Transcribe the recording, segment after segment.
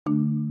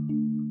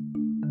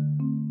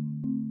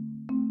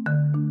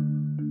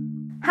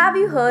Have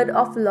you heard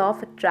of law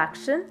of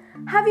attraction?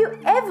 Have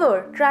you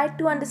ever tried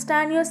to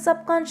understand your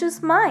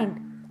subconscious mind?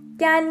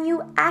 Can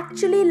you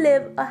actually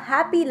live a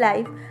happy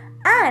life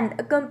and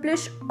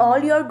accomplish all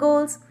your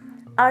goals?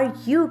 Are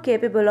you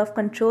capable of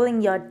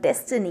controlling your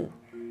destiny?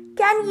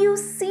 Can you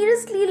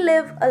seriously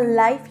live a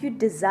life you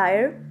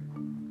desire?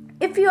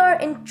 If you are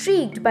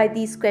intrigued by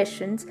these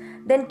questions,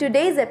 then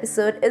today's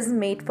episode is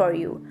made for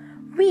you.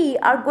 We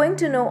are going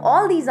to know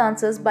all these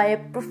answers by a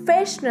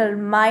professional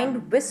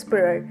mind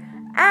whisperer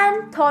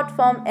and thought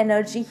form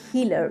energy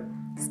healer.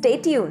 Stay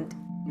tuned.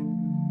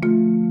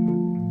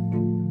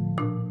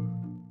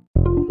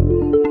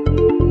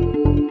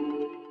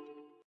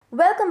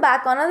 Welcome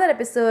back on another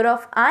episode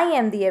of I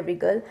Am the Every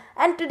Girl,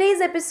 and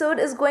today's episode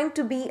is going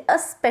to be a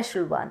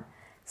special one.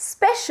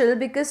 Special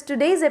because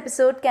today's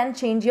episode can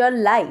change your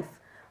life.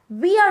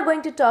 We are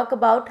going to talk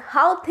about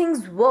how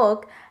things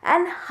work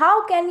and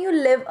how can you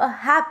live a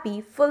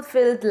happy,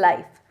 fulfilled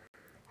life.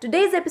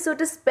 Today's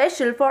episode is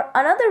special for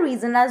another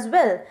reason as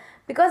well,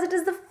 because it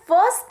is the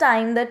first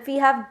time that we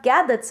have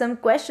gathered some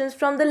questions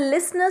from the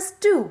listeners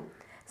too.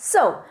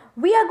 So,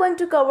 we are going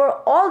to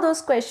cover all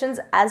those questions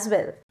as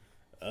well.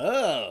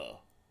 Oh,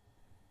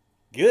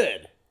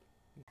 good.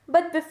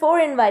 But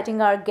before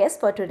inviting our guest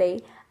for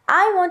today,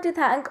 I want to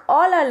thank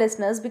all our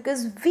listeners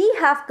because we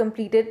have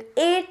completed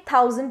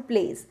 8,000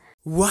 plays.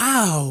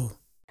 Wow.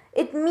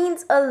 It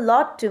means a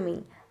lot to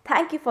me.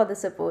 Thank you for the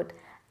support.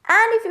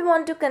 And if you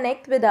want to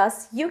connect with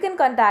us, you can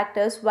contact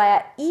us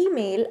via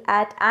email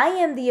at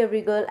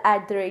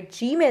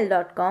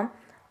iamtheeverygirl@gmail.com.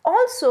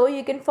 Also,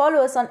 you can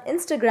follow us on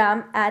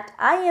Instagram at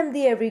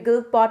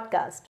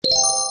iamtheeverygirlpodcast.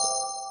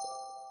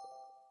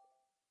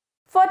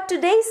 For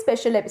today's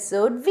special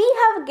episode, we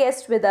have a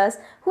guest with us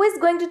who is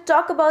going to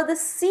talk about the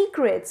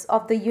secrets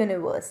of the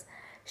universe.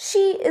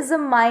 She is a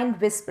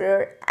mind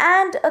whisperer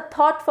and a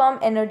thought form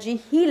energy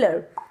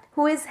healer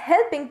who is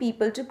helping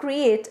people to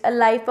create a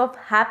life of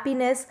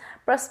happiness,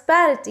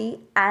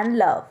 prosperity, and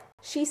love.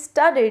 She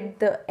studied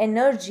the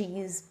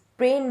energies,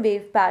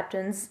 brainwave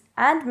patterns,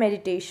 and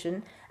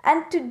meditation,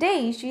 and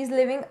today she is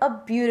living a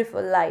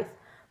beautiful life.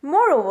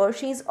 Moreover,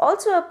 she is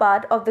also a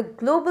part of the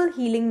global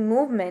healing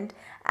movement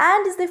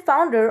and is the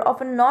founder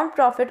of a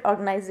non-profit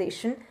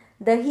organization,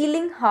 the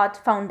Healing Heart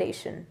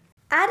Foundation.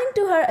 Adding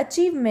to her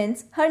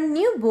achievements, her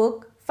new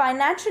book,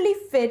 Financially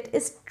Fit,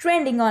 is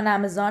trending on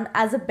Amazon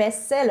as a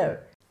bestseller.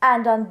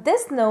 And on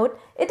this note,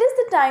 it is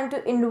the time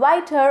to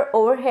invite her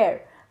over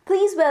here.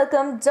 Please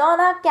welcome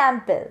Donna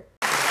Campbell.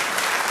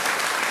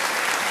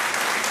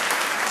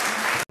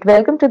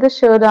 Welcome to the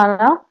show,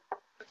 Donna.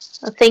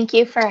 Well, thank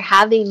you for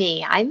having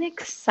me. I'm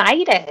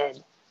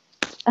excited.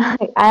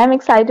 I am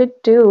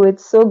excited too.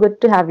 It's so good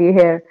to have you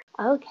here.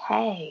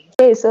 Okay.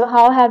 Okay, so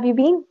how have you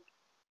been?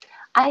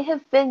 I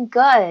have been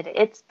good.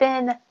 It's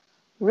been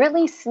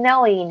really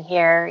snowing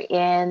here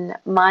in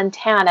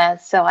Montana,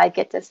 so I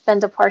get to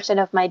spend a portion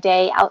of my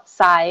day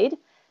outside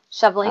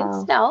shoveling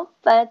snow.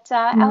 But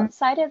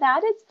outside of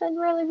that, it's been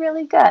really,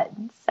 really good.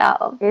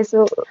 Okay,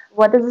 so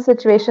what is the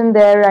situation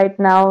there right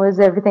now? Is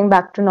everything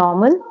back to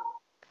normal?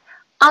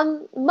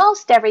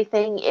 Most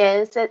everything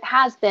is. It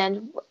has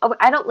been.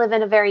 I don't live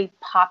in a very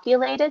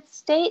populated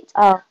state,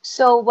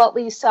 so what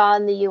we saw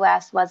in the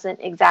U.S.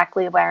 wasn't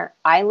exactly where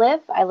I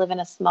live. I live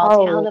in a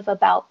small town of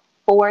about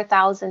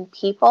 4,000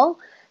 people,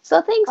 so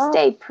things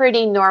stayed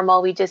pretty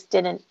normal. We just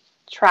didn't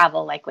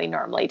travel like we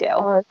normally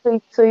do.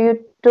 So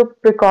you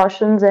took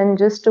precautions and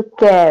just took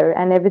care,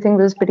 and everything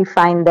was pretty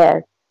fine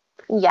there.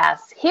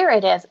 Yes, here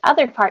it is.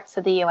 Other parts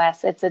of the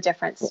U.S., it's a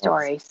different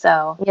story.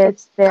 So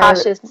yes, it's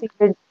cautious.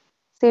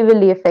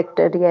 Severely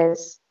affected,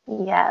 yes.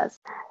 Yes.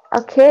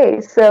 Okay,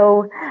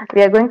 so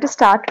we are going to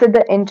start with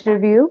the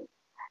interview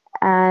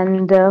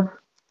and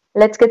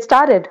let's get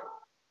started.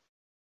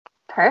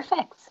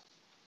 Perfect.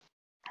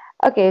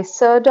 Okay,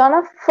 so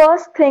Donna,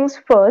 first things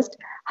first,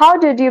 how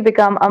did you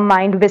become a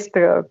mind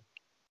whisperer?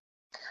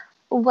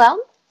 Well,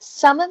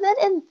 some of it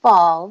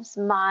involves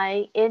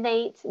my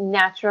innate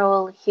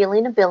natural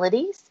healing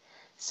abilities.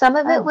 Some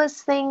of it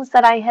was things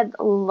that I had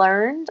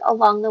learned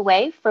along the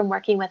way from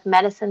working with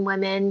medicine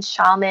women,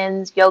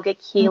 shamans,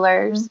 yogic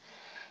healers.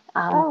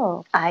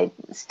 I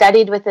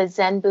studied with a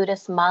Zen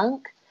Buddhist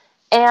monk.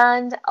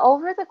 And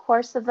over the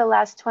course of the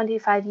last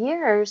 25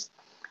 years,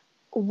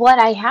 what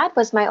I had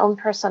was my own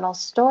personal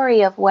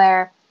story of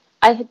where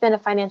I had been a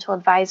financial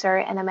advisor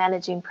and a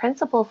managing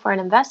principal for an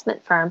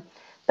investment firm,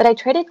 but I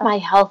traded my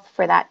health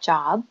for that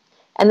job.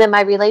 And then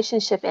my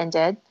relationship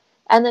ended.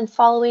 And then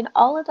following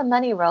all of the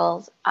money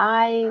rolls,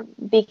 I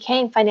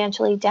became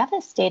financially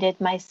devastated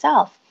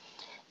myself.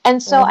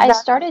 And so I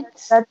started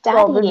studying.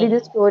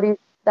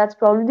 That's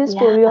probably the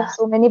story of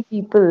so many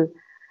people.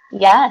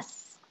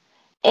 Yes.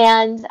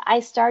 And I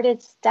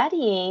started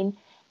studying,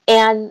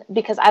 and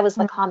because I was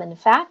the common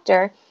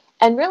factor,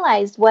 and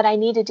realized what I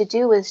needed to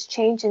do was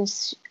change and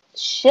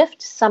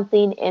shift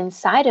something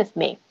inside of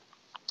me.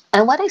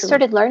 And what I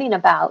started learning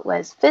about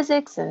was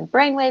physics and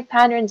brainwave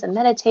patterns and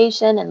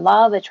meditation and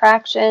law of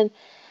attraction.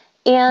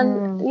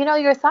 And,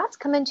 Mm. your thoughts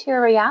come into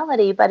your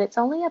reality, but it's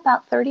only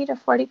about 30 to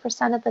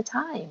 40% of the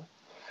time.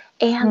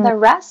 And Mm. the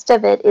rest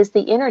of it is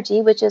the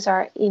energy, which is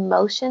our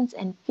emotions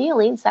and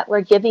feelings that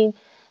we're giving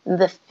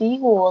the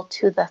fuel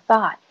to the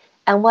thought.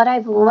 And what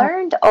I've Wow.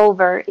 learned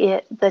over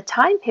the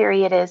time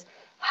period is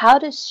how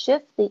to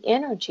shift the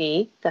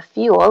energy, the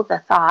fuel, the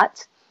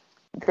thought,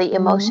 the Mm.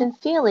 emotion,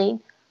 feeling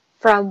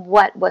from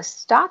what was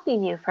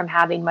stopping you from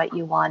having what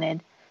you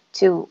wanted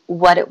to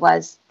what it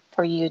was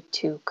for you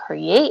to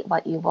create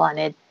what you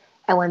wanted.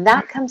 And when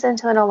that comes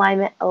into an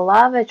alignment, a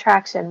law of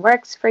attraction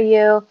works for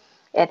you.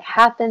 It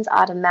happens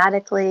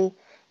automatically.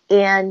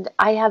 And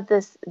I have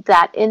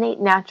that innate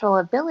natural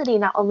ability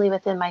not only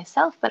within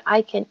myself, but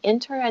I can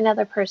enter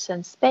another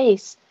person's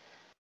space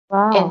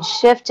and Wow.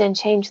 shift and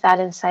change that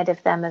inside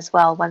of them as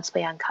well once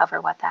we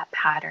uncover what that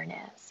pattern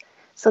is.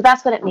 So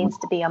that's what it means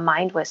to be a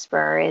mind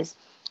whisperer is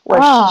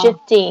we're Ah,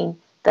 shifting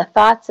the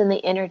thoughts and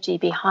the energy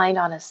behind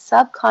on a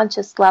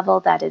subconscious level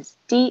that is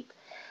deep,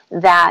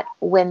 that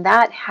when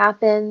that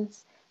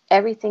happens,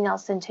 everything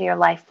else into your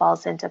life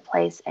falls into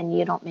place and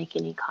you don't make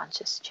any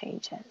conscious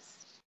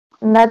changes.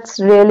 that's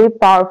really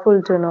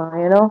powerful to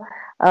know,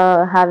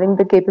 having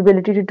the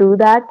capability to do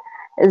that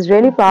is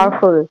really Mm-hmm.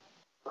 powerful.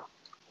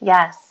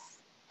 Yes.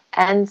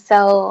 And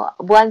so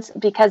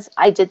because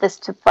I did this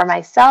for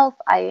myself,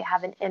 I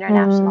have an Mm.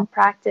 international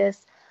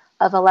practice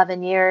of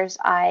 11 years.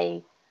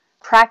 I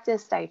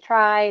practiced, I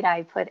tried,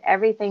 I put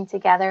everything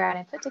together, and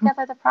I put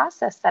together the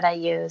process that I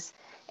use.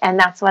 And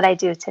that's what I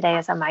do today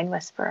as a mind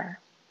whisperer.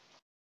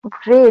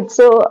 Great.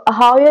 So,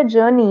 how your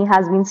journey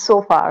has been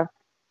so far?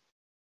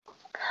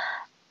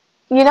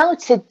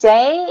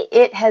 Today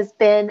it has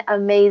been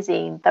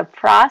amazing. The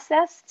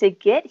process to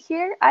get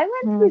here, I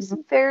went through Mm.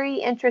 some very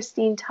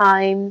interesting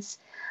times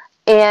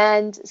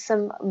and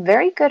some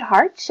very good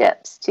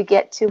hardships to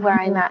get to where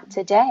I'm Mm. at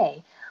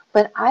today.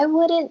 But I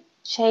wouldn't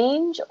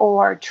change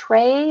or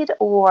trade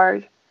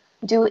or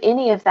do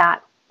any of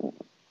that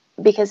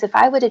because if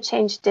I would have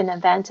changed an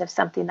event of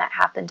something that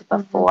happened Mm.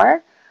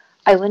 before,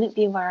 I wouldn't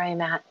be where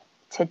I'm at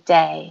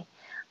today.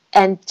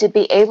 And to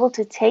be able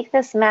to take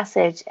this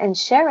message and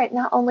share it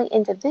not only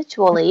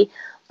individually,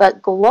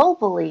 but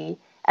globally,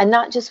 and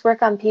not just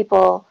work on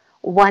people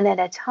one at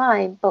a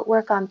time, but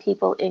work on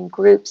people in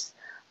groups,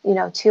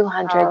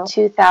 200, Wow.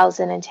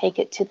 2,000, and take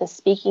it to the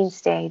speaking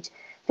stage.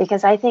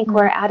 Because I think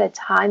we're Mm. at a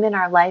time in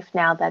our life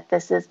now that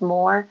this is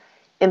more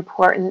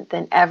important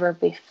than ever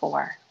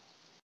before.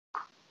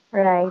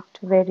 Right,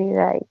 very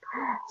right.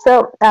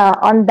 So,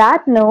 on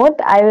that note,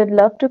 I would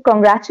love to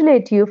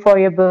congratulate you for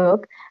your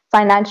book,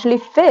 Financially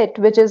Fit,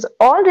 which is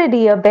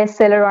already a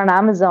bestseller on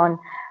Amazon.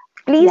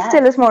 Please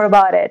tell us more Yes.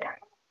 about it.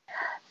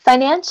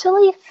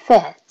 Financially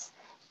fit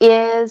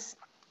is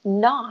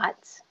not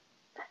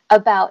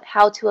about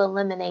how to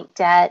eliminate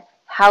debt,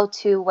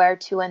 where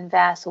to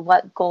invest,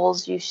 what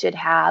goals you should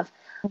have.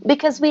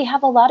 Because we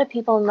have a lot of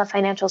people in the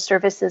financial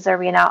services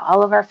arena,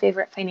 all of our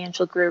favorite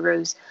financial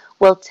gurus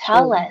will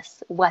tell True.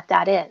 us what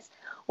that is.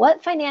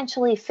 What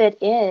financially fit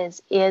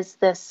is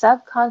the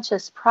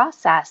subconscious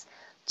process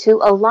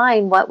to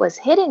align what was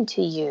hidden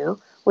to you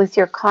with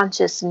your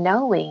conscious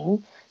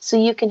knowing so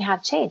you can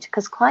have change.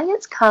 Because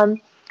clients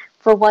come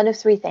for one of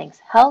three things: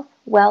 health,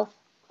 wealth,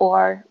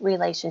 or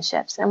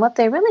relationships. And what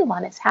they really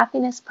want is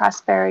happiness,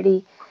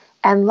 prosperity,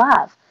 and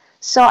love.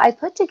 So I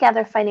put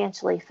together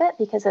Financially Fit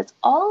because it's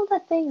all the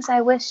things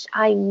I wish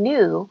I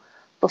knew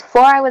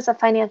before I was a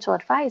financial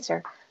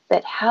advisor,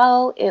 but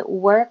how it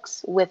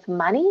works with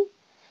money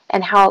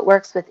and how it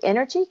works with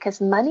energy,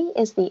 because money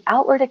is the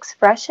outward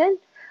expression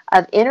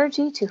of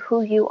energy to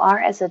who you are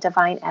as a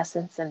divine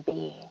essence and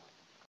being.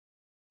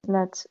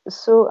 That's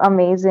so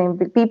amazing.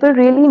 People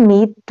really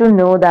need to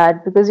know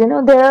that because,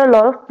 there are a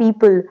lot of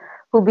people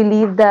who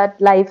believe that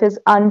life is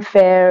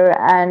unfair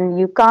and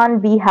you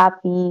can't be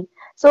happy.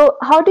 So,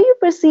 how do you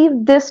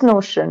perceive this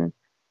notion?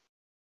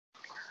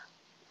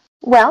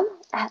 Well,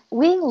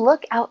 we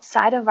look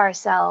outside of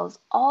ourselves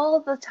all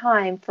the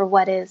time for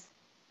what is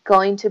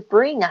going to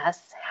bring us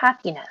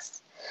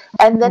happiness.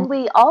 And Mm. then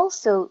we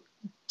also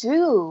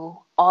do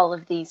all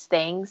of these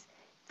things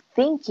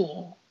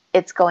thinking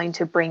it's going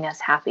to bring us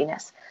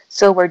happiness.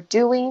 So we're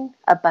doing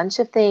a bunch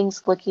of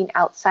things looking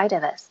outside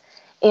of us.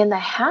 And the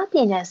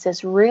happiness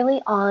is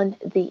really on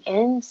the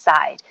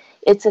inside.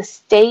 It's a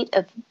state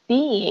of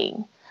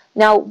being.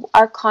 Now,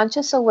 our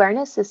conscious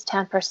awareness is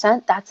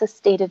 10%. That's a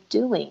state of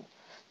doing.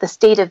 The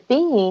state of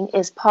being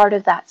is part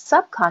of that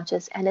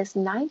subconscious and is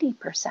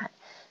 90%.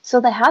 So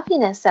the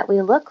happiness that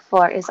we look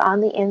for is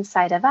on the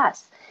inside of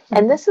us.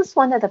 And this is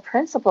one of the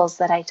principles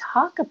that I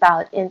talk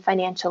about in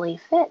Financially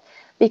Fit,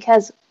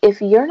 because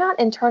if you're not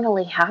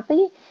internally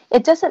happy,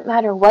 it doesn't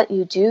matter what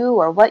you do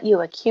or what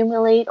you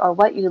accumulate or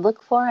what you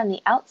look for on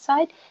the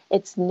outside,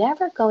 it's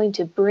never going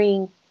to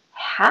bring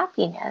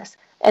happiness.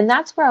 And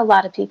that's where a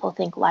lot of people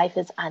think life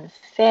is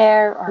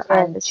unfair or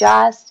Yes,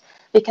 unjust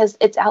because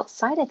it's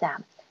outside of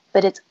them,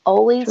 but it's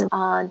always true.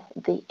 on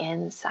the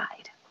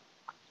inside.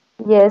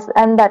 Yes,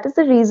 and that is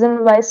the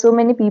reason why so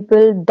many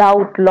people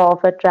doubt law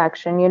of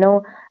attraction.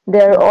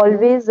 They're Hmm.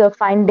 always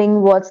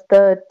finding what's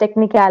the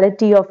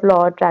technicality of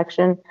law of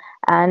attraction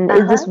and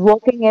is this Uh-huh.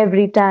 working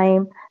every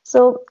time?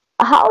 So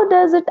how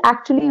does it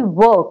actually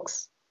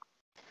works?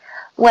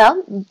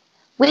 Well,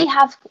 we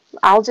have,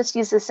 I'll just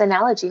use this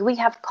analogy. We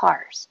have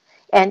cars,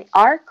 and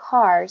our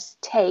cars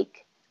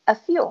take a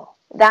fuel.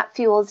 That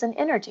fuel is an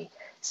energy.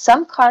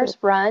 Some cars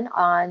run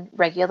on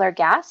regular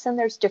gas, and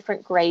there's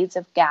different grades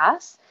of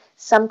gas.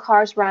 Some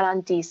cars run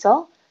on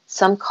diesel.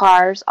 Some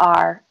cars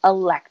are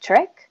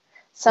electric.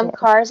 Some Yes.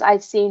 cars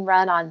I've seen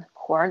run on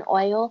corn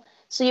oil.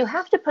 So you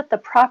have to put the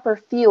proper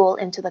fuel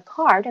into the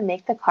car to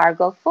make the car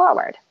go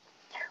forward.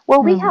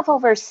 Well, we Mhm. have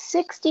over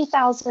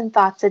 60,000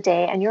 thoughts a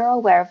day, and you're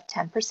aware of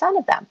 10%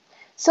 of them.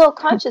 So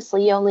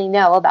consciously, you only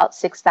know about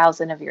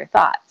 6,000 of your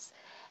thoughts.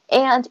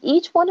 And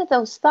each one of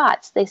those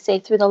thoughts, they say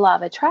through the law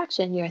of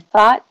attraction, your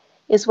thought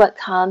is what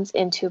comes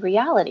into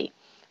reality.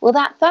 Well,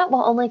 that thought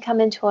will only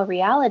come into a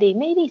reality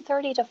maybe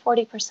 30 to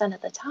 40%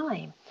 of the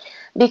time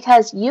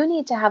because you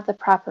need to have the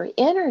proper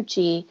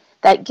energy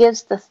that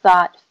gives the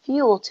thought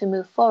fuel to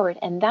move forward.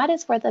 And that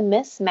is where the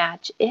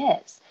mismatch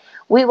is.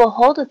 We will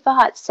hold a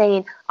thought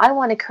saying, I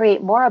want to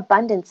create more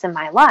abundance in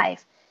my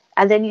life.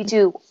 And then you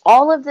do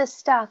all of this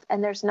stuff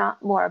and there's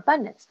not more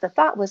abundance. The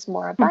thought was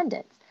more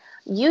abundance.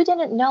 You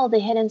didn't know the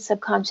hidden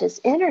subconscious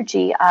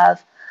energy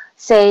of,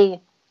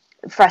 say,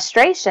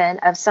 frustration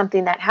of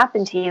something that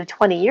happened to you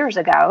 20 years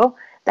ago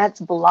that's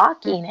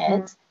blocking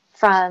Mhm. it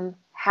from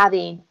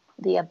having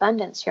the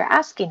abundance you're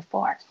asking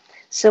for.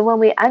 So when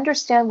we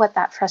understand what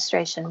that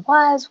frustration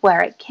was,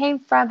 where it came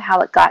from,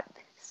 how it got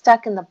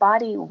stuck in the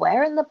body,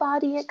 where in the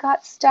body it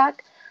got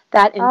stuck,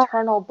 that Ah,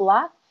 internal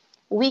block,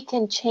 we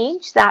can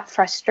change that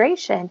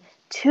frustration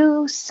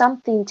to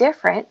something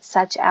different,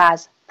 such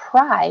as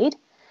pride,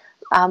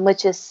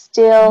 which is mhm.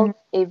 still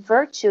a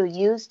virtue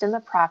used in the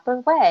proper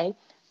way,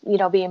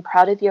 being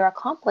proud of your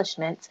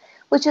accomplishments,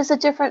 which is a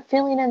different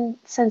feeling and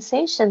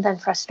sensation than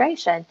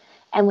frustration.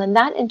 And when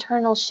that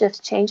internal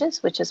shift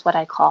changes, which is what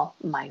I call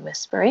mind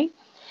whispering,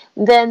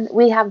 then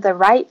we have the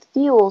right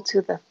fuel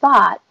to the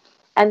thought,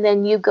 and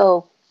then you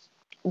go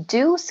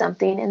do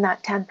something in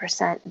that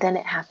 10%, then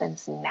it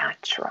happens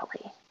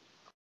naturally.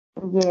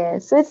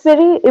 Yes. So it's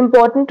very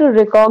important to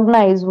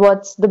recognize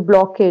what's the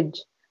blockage,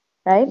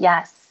 right?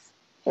 Yes,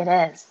 it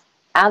is.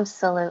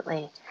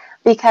 Absolutely.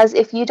 Because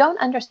if you don't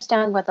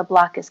understand where the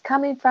block is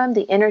coming from,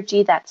 the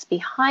energy that's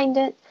behind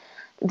it,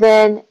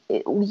 then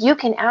you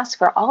can ask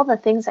for all the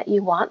things that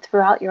you want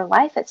throughout your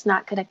life. It's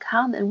not going to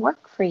come and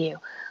work for you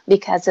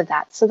because of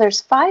that. So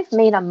there's five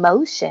main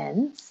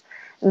emotions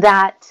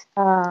that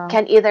Uh,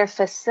 can either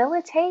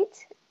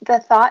facilitate the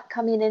thought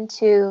coming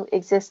into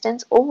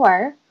existence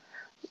or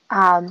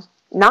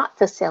not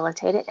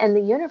facilitate it. And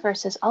the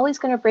universe is always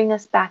going to bring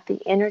us back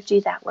the energy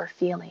that we're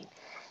feeling.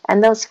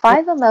 And those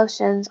five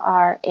emotions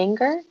are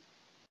anger,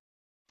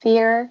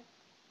 fear,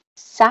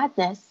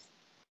 sadness,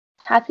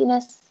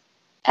 happiness,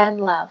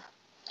 and love.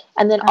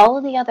 And then uh, all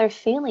of the other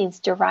feelings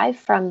derive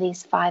from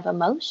these five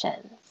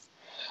emotions.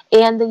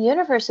 And the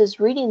universe is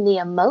reading the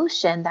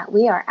emotion that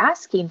we are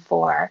asking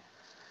for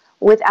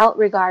without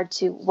regard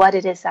to what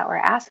it is that we're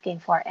asking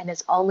for, and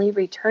is only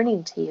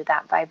returning to you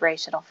that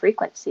vibrational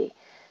frequency.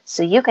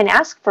 So you can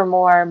ask for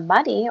more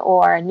money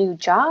or a new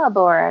job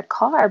or a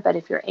car, but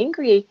if you're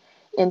angry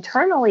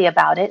internally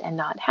about it and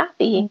not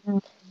happy,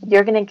 mhm.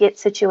 you're going to get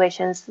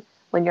situations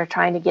when you're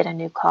trying to get a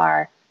new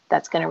car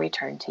that's going to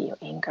return to you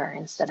anger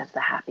instead of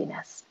the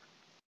happiness.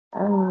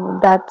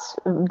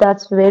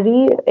 That's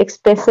very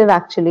expressive,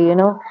 actually.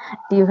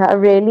 You have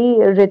really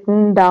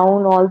written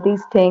down all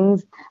these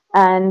things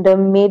and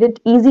made it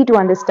easy to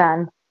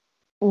understand.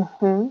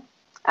 Mm-hmm.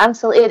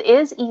 Absolutely. It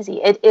is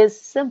easy. It is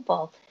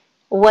simple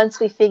once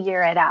we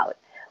figure it out.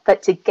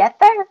 But to get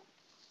there,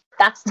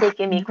 that's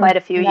taken me quite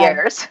a few That,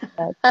 years.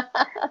 that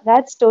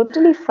that's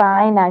totally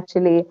fine,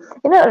 actually.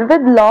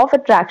 With law of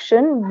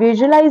attraction,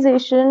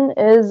 visualization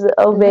is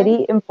a Mm-hmm.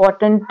 very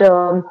important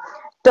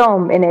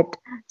term in it.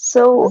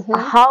 So, Mm-hmm.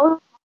 how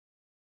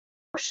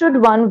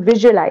should one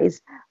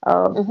visualize?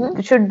 Uh,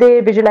 Mm-hmm. should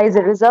they visualize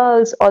the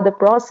results or the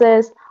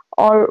process,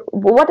 or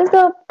what is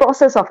the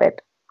process of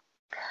it?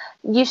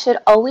 You should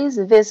always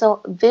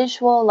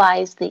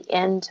visualize the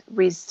end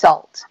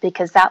result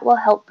because that will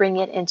help bring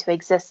it into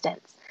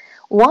existence.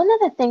 One of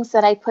the things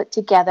that I put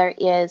together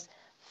is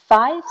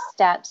 5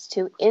 steps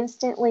to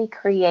instantly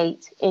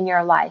create in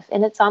your life.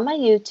 And it's on my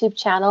YouTube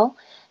channel.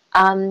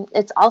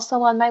 It's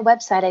also on my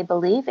website, I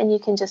believe, and you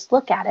can just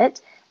look at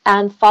it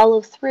and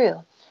follow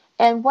through.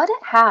 And what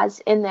it has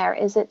in there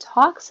is it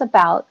talks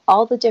about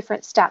all the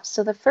different steps.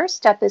 So the first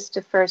step is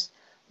to first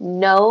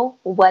know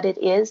what it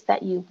is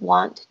that you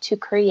want to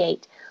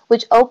create,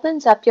 which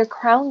opens up your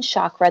crown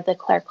chakra, the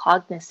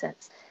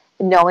claircognizance,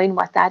 knowing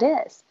what that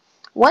is.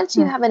 Once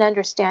you Hmm. have an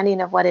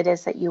understanding of what it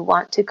is that you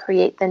want to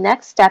create, the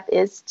next step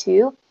is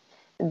to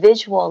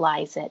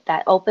visualize it.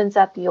 That opens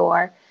up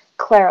your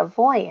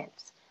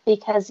clairvoyance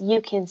because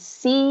you can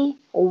see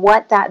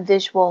what that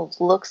visual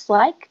looks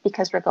like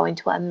because we're going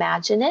to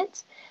imagine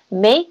it.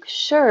 Make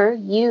sure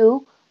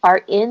you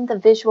are in the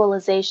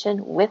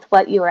visualization with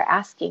what you are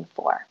asking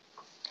for.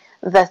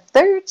 The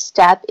third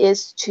step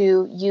is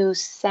to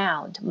use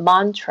sound,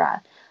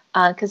 mantra,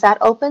 because that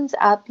opens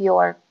up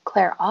your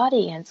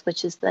clairaudience,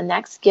 which is the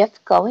next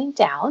gift going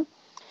down.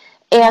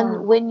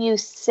 And when you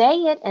say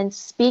it and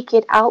speak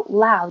it out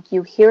loud,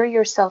 you hear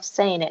yourself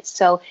saying it.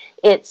 So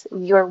it's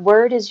your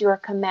word is your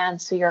command.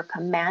 So you're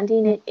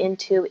commanding it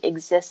into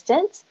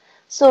existence.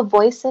 So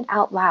voice it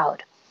out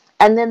loud.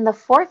 And then the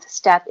fourth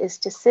step is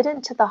to sit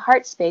into the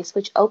heart space,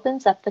 which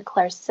opens up the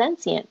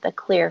clairsentient, the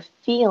clear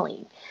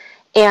feeling.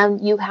 And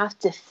you have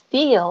to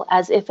feel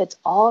as if it's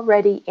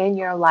already in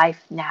your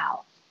life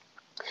now.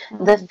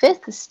 The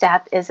fifth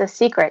step is a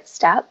secret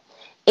step.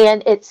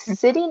 And it's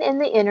sitting in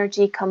the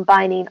energy,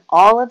 combining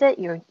all of it.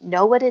 You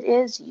know what it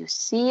is, you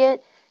see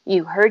it,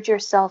 you heard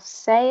yourself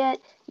say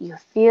it, you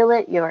feel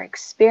it, you're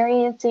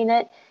experiencing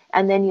it,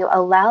 and then you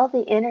allow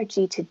the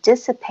energy to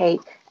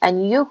dissipate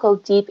and you go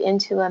deep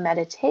into a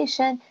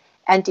meditation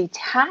and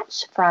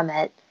detach from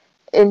it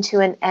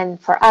and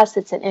for us,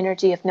 it's an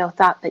energy of no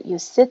thought, but you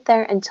sit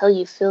there until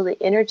you feel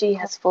the energy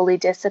has fully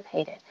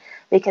dissipated,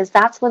 because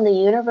that's when the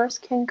universe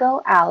can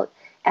go out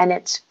and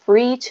it's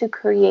free to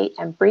create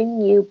and bring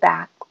you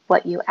back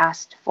what you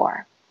asked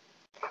for.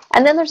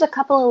 And then there's a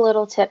couple of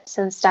little tips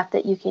and stuff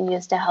that you can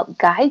use to help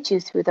guide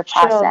you through the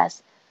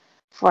process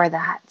for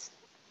that.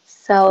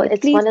 So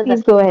it's one of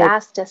the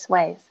fastest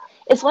ways.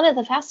 It's one of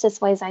the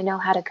fastest ways I know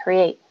how to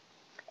create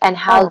and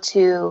how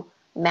to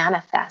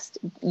manifest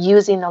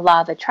using the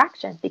law of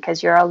attraction,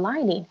 because you're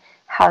aligning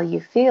how you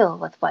feel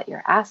with what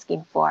you're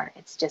asking for.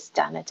 It's just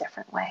done a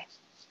different way.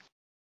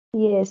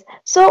 Yes.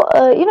 So,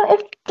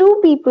 if two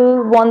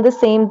people want the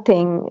same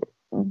thing,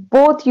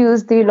 both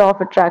use the law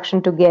of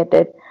attraction to get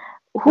it,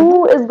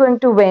 who is going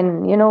to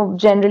win?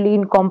 Generally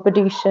in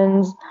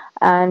competitions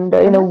and,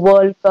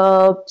 World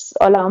Cups,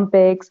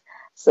 Olympics.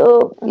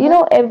 So,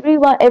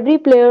 every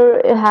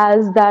player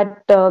has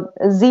that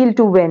zeal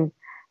to win.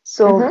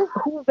 So,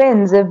 who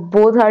wins if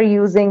both are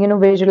using,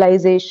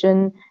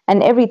 visualization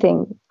and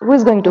everything? Who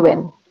is going to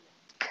win?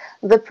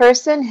 The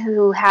person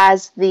who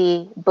has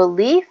the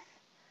belief,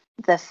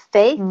 the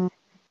faith,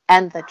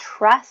 and the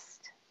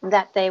trust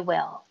that they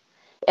will.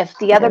 If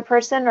the other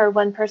person or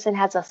one person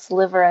has a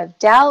sliver of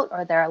doubt,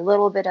 or they're a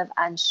little bit of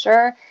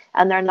unsure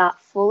and they're not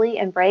fully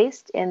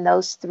embraced in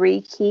those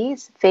three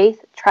keys,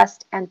 faith,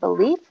 trust, and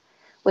belief,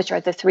 which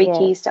are the three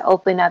keys to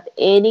open up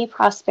any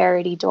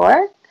prosperity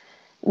door,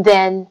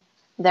 then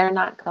they're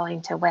not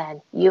going to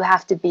win. You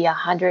have to be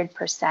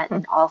 100%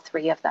 in all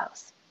three of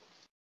those.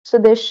 So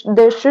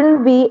there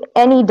shouldn't be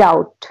any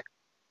doubt.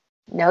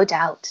 No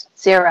doubt.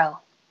 Zero.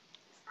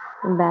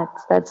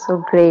 That's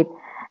so great.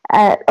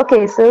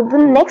 Okay, so the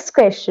next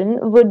question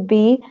would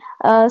be,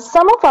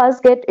 some of us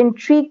get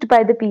intrigued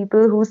by the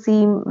people who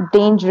seem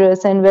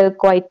dangerous and were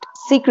quite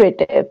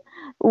secretive.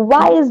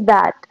 Why is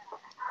that?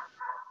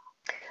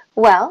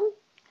 Well,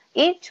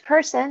 each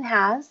person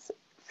has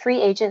free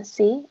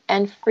agency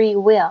and free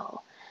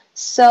will.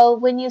 So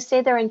when you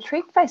say they're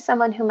intrigued by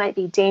someone who might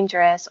be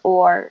dangerous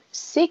or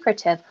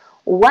secretive,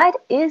 what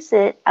is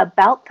it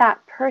about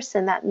that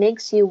person that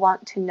makes you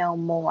want to know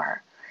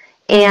more?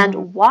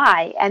 And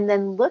why? And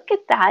then look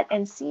at that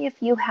and see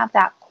if you have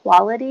that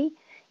quality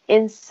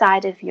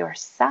inside of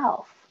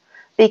yourself.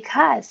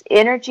 Because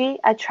energy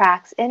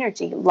attracts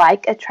energy,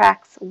 like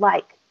attracts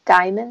like.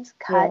 Diamonds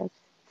cut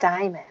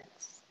diamonds.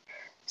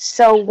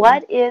 So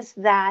what is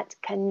that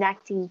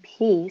connecting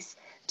piece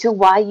to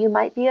why you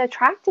might be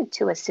attracted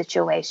to a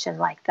situation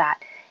like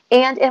that?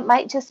 And it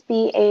might just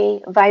be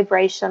a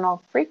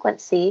vibrational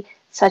frequency,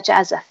 such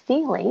as a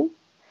feeling,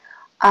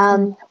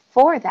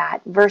 for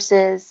that,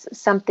 versus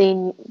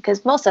something,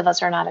 because most of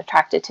us are not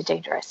attracted to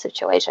dangerous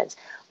situations,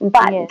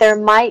 but there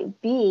might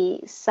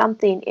be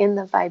something in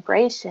the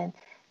vibration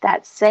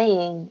that's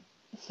saying,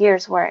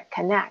 here's where it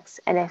connects.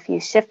 And if you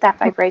shift that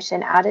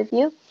vibration out of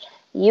you,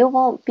 you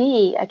won't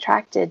be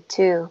attracted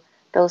to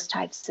those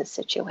types of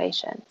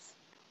situations.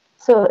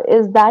 So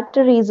is that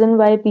the reason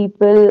why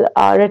people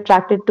are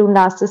attracted to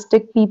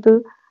narcissistic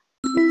people?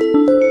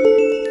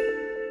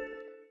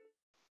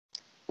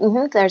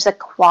 There's a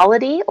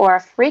quality or a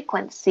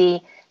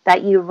frequency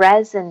that you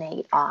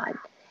resonate on.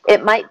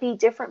 It might be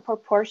different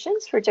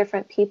proportions for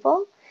different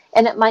people,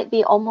 and it might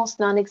be almost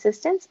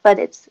non-existent, but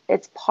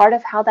it's part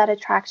of how that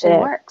attraction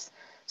works.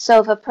 So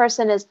if a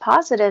person is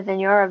positive and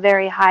you're a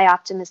very high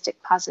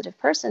optimistic positive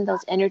person,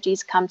 those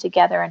energies come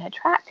together and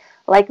attract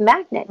like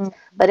magnets.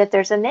 But if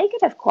there's a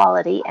negative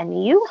quality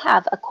and you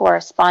have a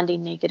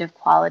corresponding negative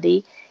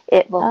quality,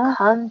 it will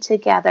come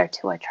together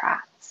to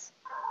attract.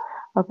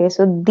 Okay,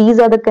 so these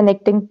are the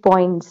connecting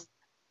points.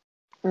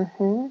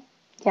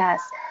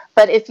 Yes.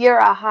 But if you're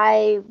a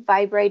high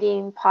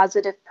vibrating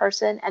positive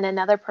person and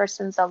another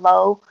person's a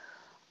low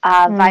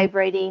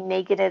vibrating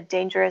negative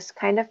dangerous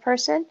kind of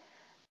person,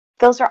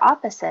 those are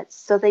opposites,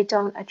 so they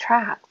don't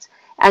attract.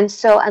 And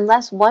so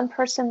unless one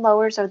person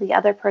lowers or the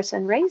other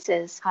person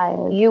raises,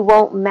 you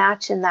won't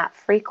match in that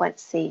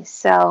frequency.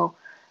 So,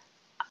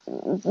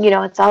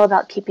 it's all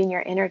about keeping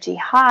your energy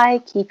high,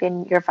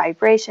 keeping your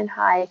vibration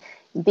high,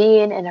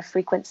 being in a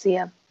frequency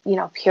of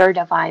pure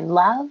divine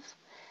love,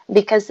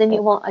 because then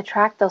you won't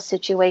attract those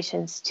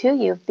situations to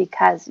you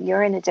because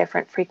you're in a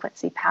different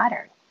frequency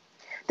pattern.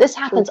 This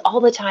True. happens all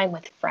the time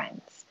with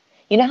friends.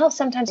 You know how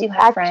sometimes you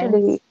have friends?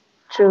 Actually,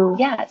 true.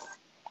 Yes.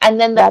 And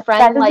then the That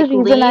friend is the like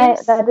reason leaves?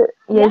 yes, that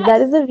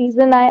Yes. is the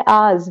reason I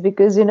asked,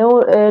 because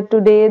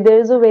today there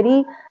is a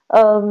very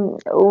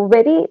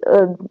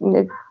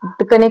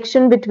the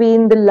connection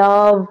between the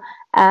love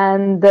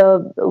and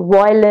the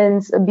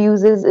violence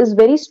abuses is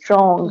very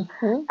strong,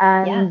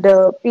 and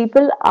Yes.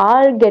 people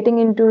are getting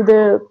into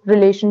the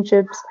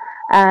relationships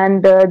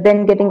and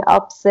then getting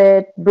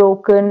upset,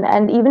 broken,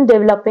 and even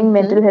developing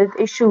mental health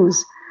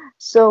issues.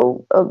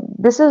 So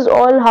this is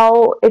all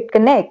how it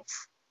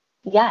connects.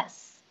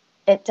 Yes,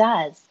 it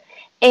does.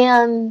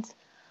 And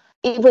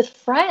with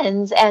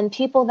friends and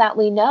people that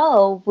we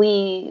know,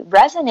 we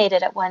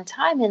resonated at one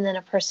time, and then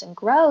a person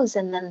grows,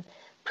 and then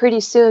pretty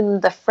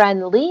soon the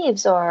friend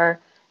leaves, or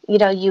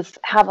you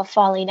have a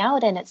falling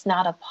out, and it's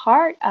not a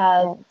part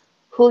of Yes.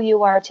 who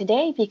you are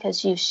today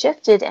because you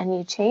shifted and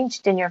you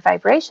changed in your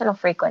vibrational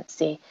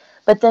frequency.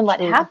 But then what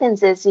True.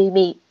 happens is you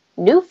meet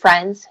new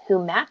friends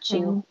who match Mhm.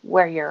 you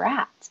where you're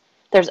at.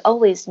 There's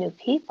always new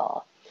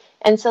people.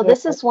 And so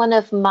Yes. this is one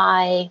of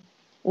my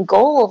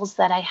goals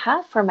that I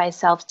have for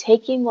myself,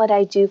 taking what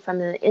I do from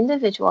the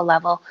individual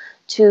level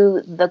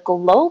to the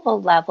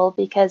global level,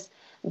 because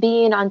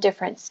being on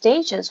different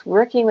stages,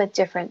 working with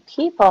different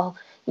people,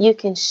 you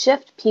can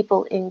shift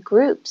people in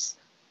groups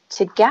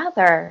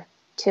together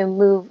to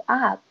move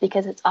up,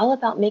 because it's all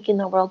about making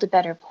the world a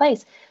better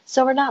place.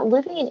 So we're not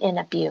living in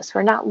abuse.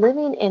 We're not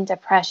living in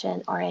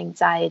depression or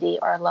anxiety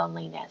or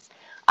loneliness.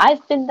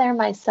 I've been there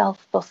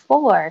myself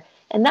before,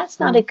 and that's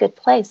not a Mm. good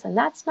place, and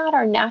that's not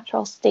our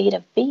natural state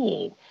of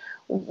being.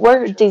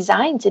 We're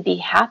designed to be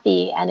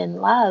happy and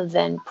in love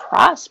and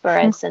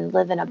prosperous and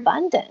live in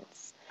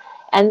abundance.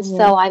 And Yes,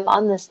 so I'm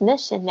on this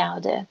mission now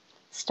to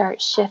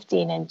start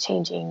shifting and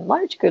changing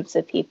large groups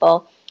of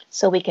people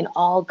so we can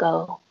all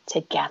go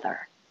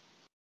together.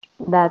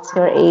 that's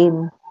your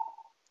aim.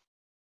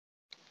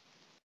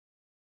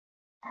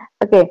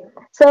 Okay,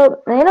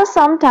 so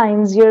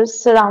sometimes you're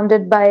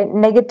surrounded by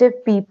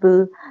negative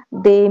people.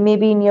 They may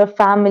be in your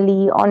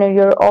family, or in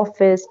your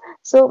office.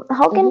 So,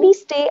 how can Mhm. we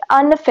stay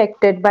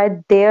unaffected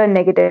by their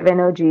negative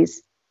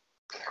energies?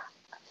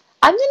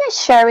 I'm going to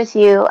share with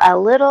you a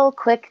little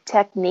quick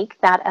technique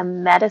that a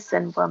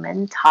medicine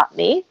woman taught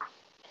me.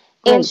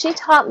 And she Great.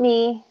 taught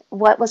me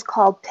what was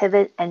called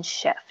pivot and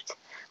shift.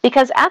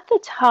 Because at the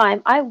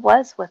time I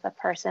was with a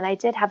person, I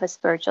did have a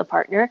spiritual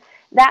partner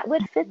that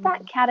would fit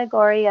that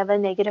category of a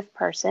negative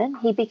person.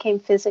 He became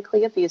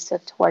physically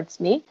abusive towards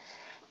me,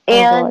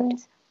 Oh God.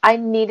 and I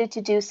needed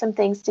to do some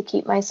things to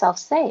keep myself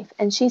safe.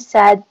 And she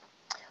said,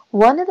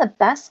 one of the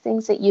best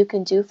things that you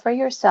can do for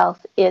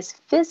yourself is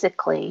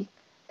physically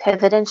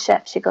pivot and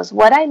shift. She goes,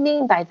 what I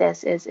mean by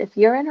this is if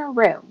you're in a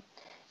room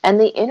and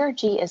the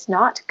energy is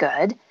not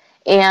good,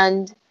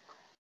 and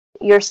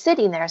you're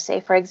sitting there, say,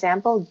 for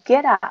example,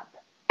 get up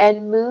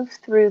and move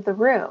through the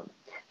room.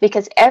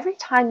 Because every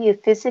time you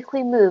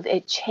physically move,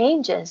 it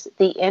changes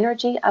the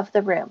energy of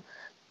the room.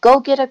 Go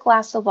get a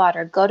glass of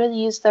water, go to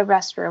use the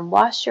restroom,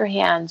 wash your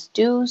hands,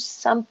 do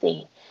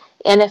something.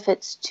 And if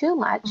it's too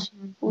much,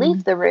 leave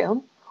Mhm. the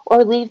room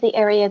or leave the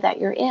area that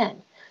you're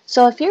in.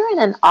 So if you're in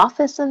an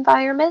office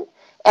environment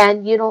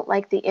and you don't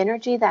like the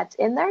energy that's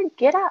in there,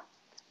 get up,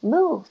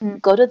 move,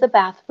 Mm. go to the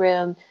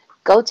bathroom,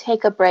 go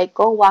take a break,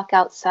 go walk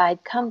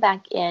outside, come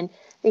back in,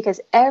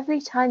 because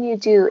every time you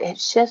do, it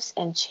shifts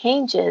and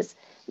changes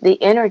the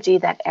energy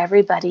that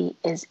everybody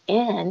is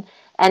in,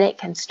 and it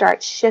can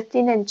start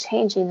shifting and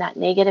changing that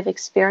negative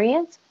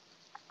experience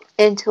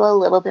into a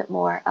little bit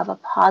more of a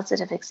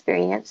positive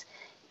experience,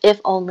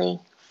 if only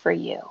for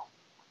you.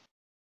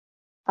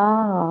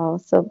 Ah,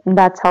 so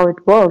that's how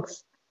it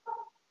works.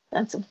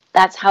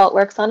 That's how it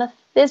works on a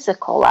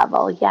physical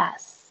level.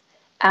 Yes,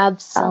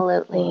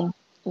 absolutely.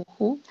 Okay.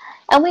 hmm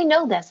And we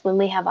know this when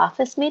we have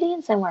office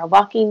meetings and we're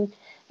walking,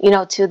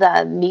 to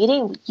the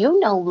meeting.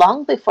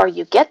 Long before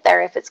you get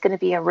there if it's going to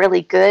be a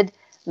really good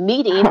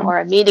meeting or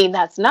a meeting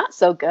that's not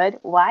so good.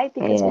 Why?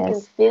 Because we can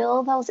Yes,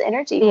 feel those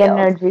energy the fields,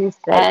 energy is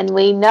right. and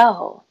we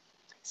know.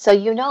 So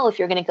if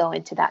you're going to go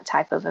into that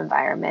type of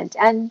environment,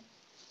 and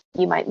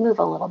you might move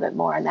a little bit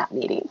more in that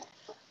meeting.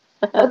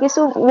 Okay,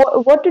 so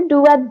what to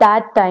do at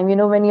that time,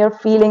 when you're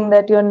feeling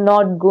that you're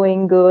not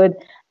going good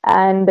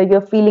and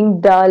you're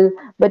feeling dull,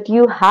 but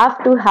you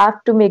have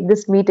to make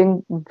this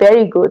meeting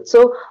very good.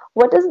 So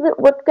what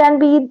can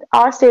be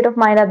our state of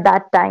mind at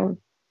that time?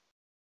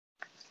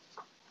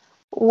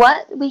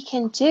 What we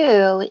can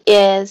do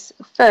is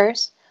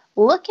first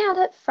look at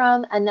it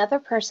from another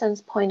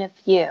person's point of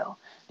view,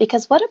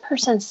 because what a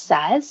person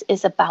says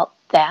is about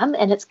them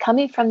and it's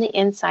coming from the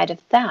inside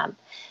of them.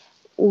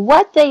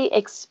 What they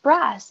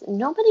express,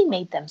 nobody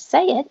made them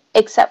say it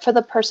except for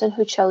the person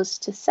who chose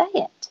to say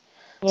it.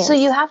 So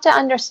you Yes. have to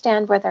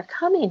understand where they're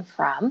coming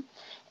from,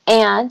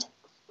 and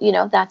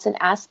that's an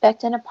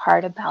aspect and a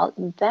part about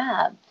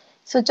them.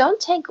 So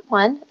don't take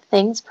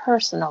things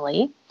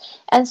personally.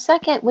 And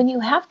second, when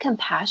you have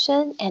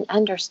compassion and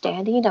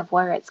understanding of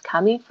where it's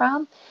coming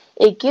from,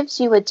 it gives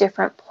you a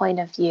different point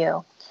of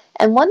view.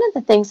 And one of the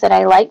things that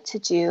I like to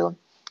do,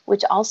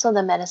 which also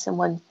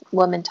the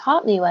woman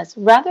taught me, was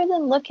rather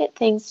than look at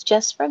things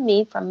just from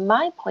me, from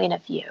my point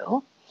of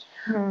view,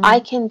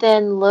 I Hmm. can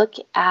then look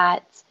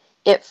at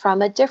it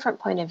from a different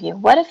point of view.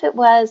 What if it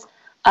was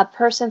a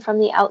person from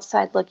the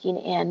outside looking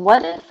in?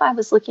 What if I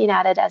was looking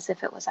at it as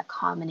if it was a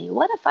comedy?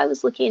 What if I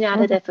was looking at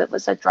it if it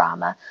was a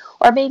drama,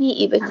 or maybe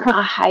even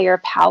a higher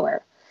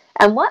power?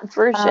 And what Uh,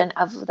 version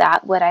of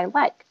that would I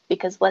like?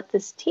 Because what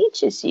this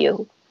teaches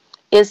you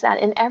is that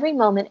in every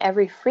moment,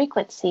 every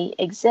frequency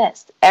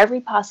exists, every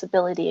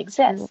possibility true.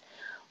 exists.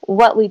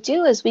 What we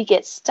do is we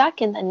get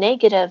stuck in the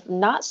negative,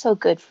 not so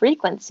good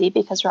frequency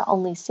because we're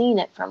only seeing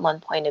it from one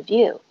point of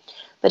view.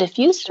 But if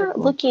you start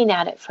True. looking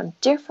at it from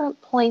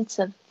different points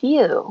of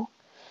view,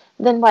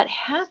 then what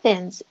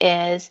happens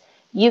is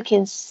you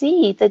can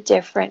see the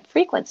different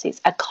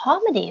frequencies. A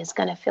comedy is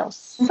going to feel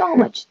so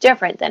much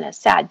different than a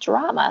sad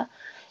drama.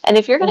 And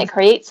if you're going to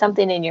create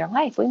something in your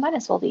life, we might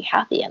as well be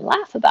happy and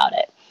laugh about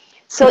it.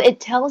 So it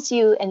tells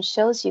you and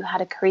shows you how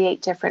to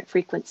create different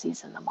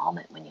frequencies in the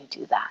moment when you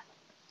do that.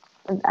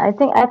 I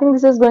think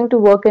this is going to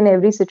work in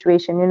every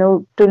situation,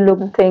 to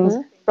look things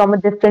Hmm. from a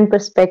different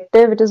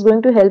perspective. It is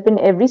going to help in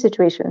every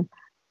situation.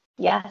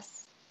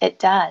 Yes, it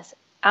does.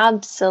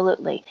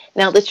 Absolutely.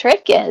 Now, the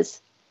trick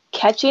is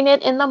catching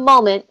it in the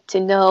moment to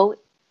know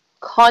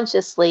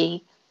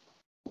consciously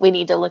we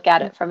need to look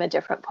at it from a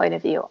different point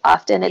of view.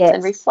 Often it's in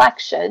Yes.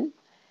 reflection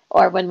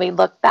or when we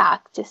look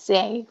back to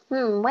say,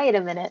 wait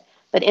a minute.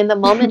 But in the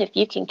moment, if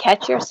you can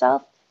catch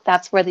yourself,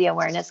 that's where the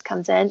awareness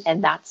comes in,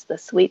 and that's the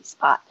sweet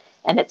spot.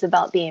 And it's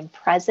about being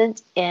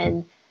present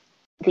in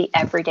the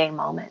everyday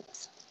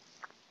moments.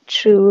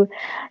 True.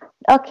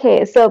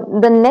 Okay, so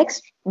the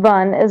next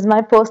one is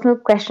my personal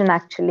question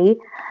actually.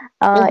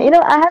 Hmm.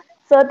 I have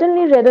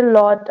certainly read a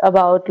lot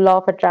about law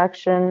of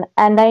attraction,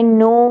 and I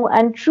know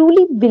and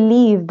truly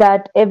believe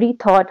that every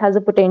thought has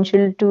a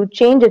potential to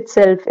change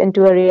itself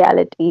into a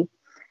reality.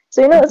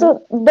 So, Hmm.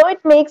 so though it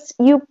makes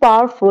you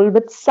powerful,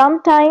 but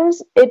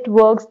sometimes it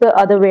works the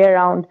other way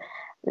around.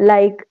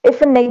 Like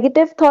if a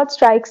negative thought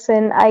strikes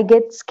in, I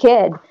get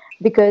scared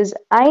because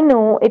I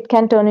know it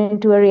can turn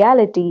into a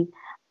reality.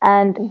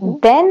 And Hmm.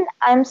 then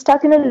I'm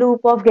stuck in a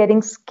loop of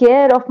getting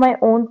scared of my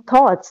own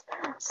thoughts.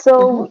 Hmm.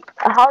 So,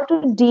 how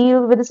to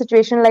deal with a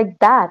situation like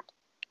that?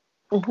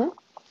 Hmm.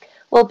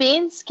 Well,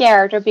 being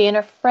scared or being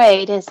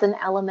afraid is an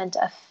element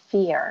of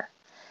fear.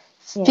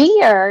 Yes.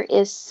 Fear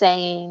is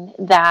saying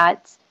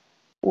that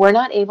we're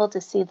not able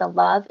to see the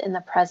love in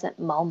the present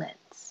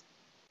moments.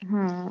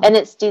 Hmm. And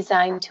it's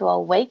designed to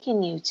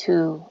awaken you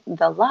to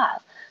the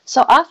love.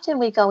 So often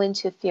we go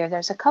into fear.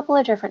 There's a couple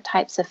of different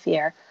types of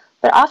fear,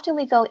 but often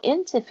we go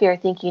into fear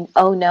thinking,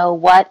 oh no,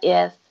 what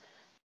if,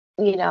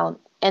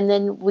 and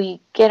then we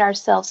get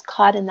ourselves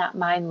caught in that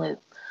mind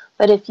loop.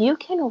 But if you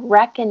can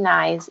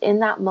recognize in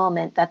that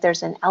moment that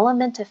there's an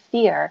element of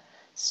fear,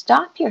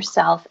 stop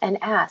yourself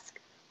and ask,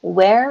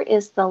 where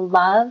is the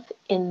love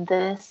in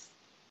this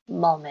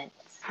moment?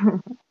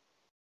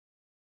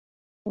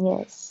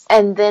 Yes.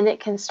 And then it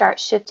can start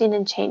shifting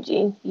and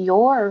changing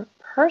your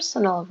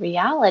personal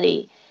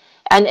reality.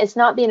 And it's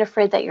not being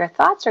afraid that your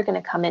thoughts are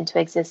going to come into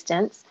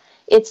existence.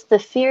 It's the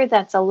fear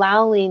that's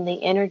allowing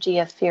the energy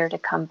of fear to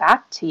come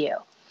back to you.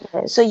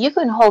 So Yes. you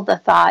can hold the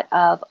thought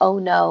of, oh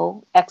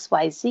no,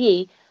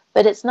 XYZ,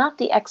 but it's not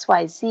the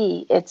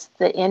XYZ, it's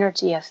the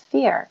energy of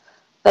fear.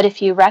 But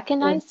if you True.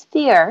 recognize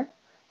fear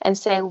and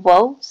say,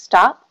 whoa,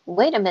 stop,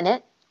 wait a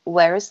minute,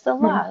 where's the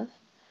Hmm. love?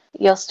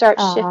 You'll start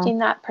Uh, shifting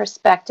that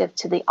perspective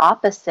to the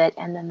opposite,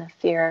 and then the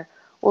fear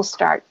will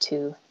start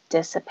to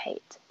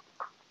dissipate.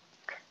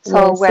 So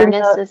yes. So,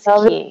 awareness is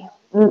key.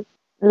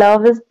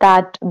 love is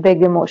that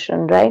big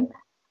emotion, right?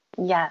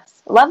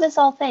 Yes. Love is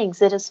all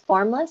things. It is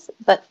formless,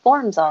 but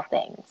forms all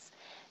things.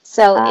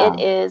 So it Ah.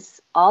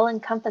 is all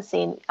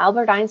encompassing.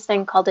 Albert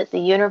Einstein called it the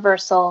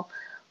universal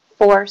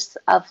force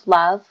of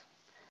love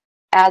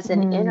as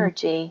an Hmm.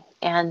 energy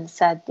and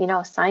said,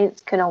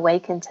 science can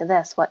awaken to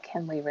this. What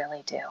can we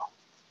really do?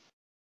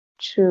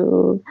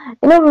 True.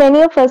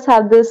 Many of us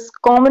have this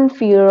common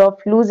fear of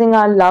losing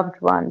our loved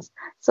ones.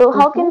 So,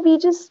 how Hmm. can we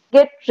just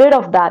get rid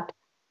of that?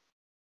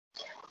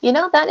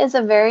 That is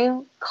a very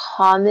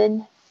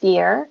common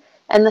fear.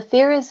 And the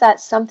fear is that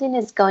something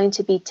is going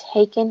to be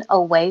taken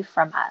away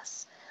from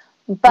us.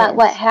 But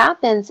what Yes.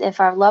 happens if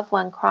our loved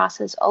one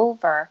crosses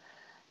over?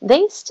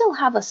 They still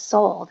have a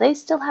soul. They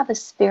still have a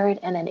spirit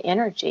and an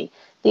energy.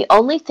 The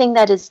only thing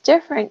that is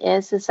different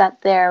is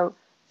that their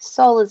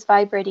soul is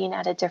vibrating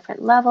at a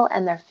different level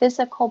and their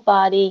physical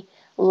body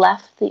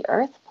left the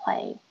earth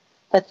plane,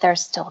 but they're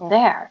still Yes.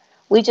 there.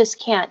 We just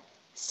can't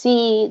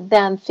see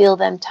them, feel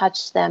them,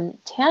 touch them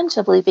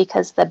tangibly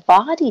because the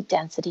body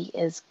density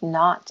is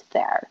not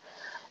there.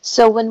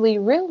 So when we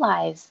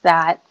realize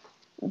that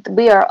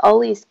we are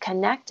always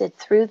connected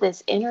through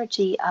this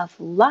energy of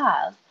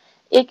love,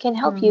 it can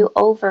help Hmm. you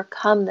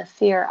overcome the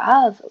fear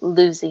of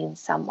losing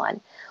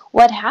someone.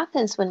 What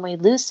happens when we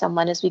lose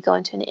someone is we go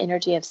into an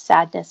energy of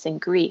sadness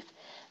and grief,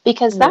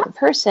 because that Yes.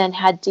 person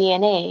had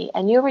DNA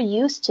and you were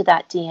used to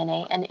that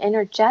DNA, and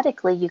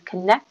energetically you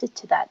connected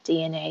to that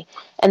DNA,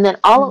 and then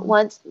all at Mm.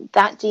 once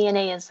that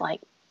DNA is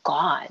like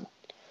gone.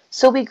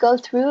 So we go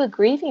through a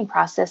grieving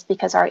process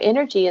because our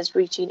energy is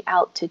reaching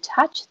out to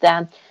touch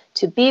them,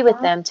 to be with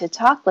them, to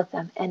talk with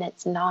them, and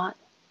it's not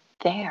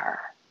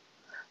there.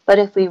 But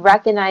if we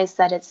recognize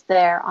that it's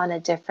there on a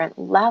different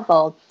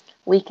level,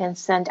 we can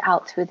send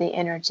out through the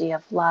energy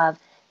of love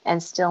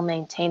and still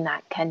maintain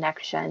that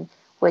connection,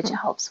 which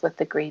helps with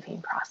the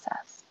grieving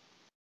process.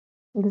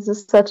 This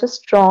is such a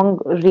strong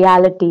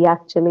reality,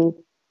 actually.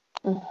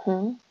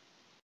 Mm-hmm.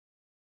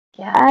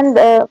 And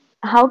Yes.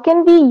 how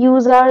can we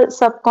use our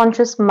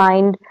subconscious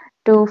mind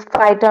to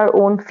fight our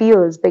own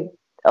fears, like,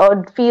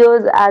 or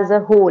fears as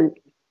a whole?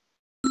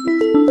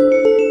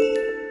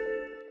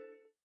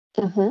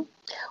 Mm-hmm.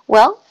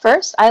 Well,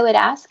 first I would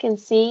ask and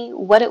see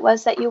what it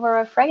was that you were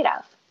afraid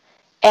of.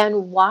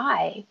 And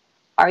why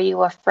are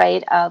you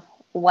afraid of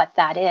what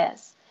that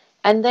is?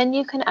 And then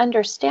you can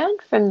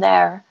understand from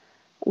there,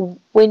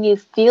 when you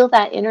feel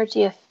that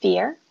energy of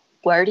fear,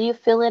 where do you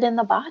feel it in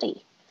the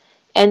body?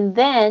 And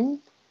then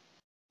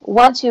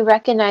once you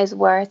recognize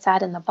where it's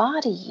at in the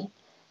body,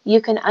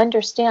 you can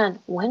understand,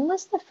 when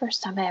was the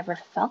first time I ever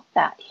felt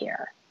that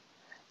here?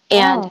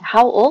 And Oh.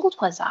 how old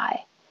was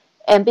I?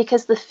 And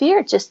because the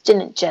fear just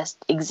didn't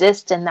just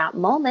exist in that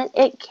moment,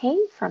 it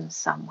came from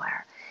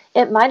somewhere.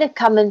 It might have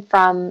come in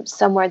from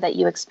somewhere that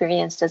you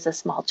experienced as a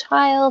small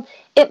child.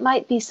 It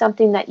might be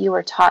something that you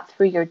were taught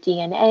through your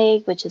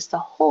DNA, which is the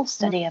whole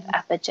study of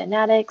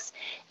epigenetics.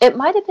 It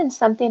might have been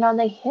something on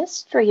the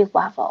history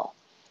level.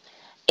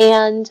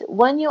 And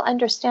when you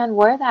understand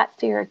where that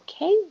fear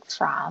came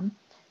from,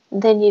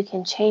 then you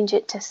can change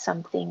it to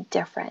something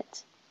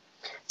different.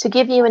 To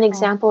give you an Oh.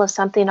 example of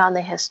something on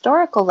the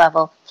historical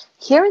level,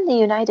 here in the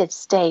United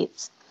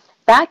States,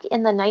 back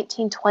in the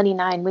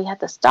 1929, we had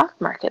the stock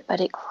market, but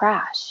it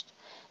crashed.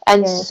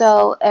 And Yes.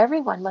 so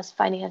everyone was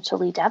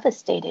financially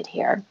devastated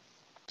here.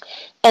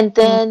 And Mm.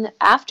 then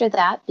after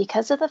that,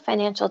 because of the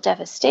financial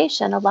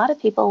devastation, a lot of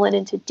people went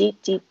into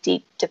deep, deep,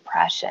 deep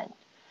depression.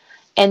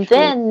 And True.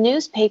 then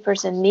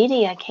newspapers and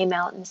media came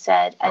out and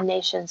said a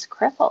nation's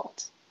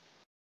crippled.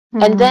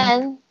 And Hmm.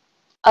 then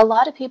a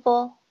lot of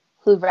people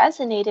who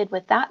resonated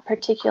with that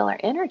particular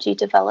energy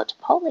developed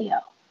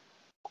polio.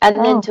 And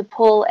then Oh. to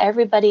pull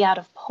everybody out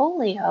of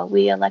polio,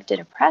 we elected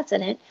a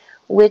president,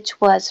 which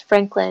was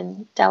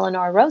Franklin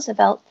Delano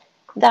Roosevelt,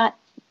 that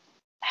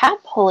had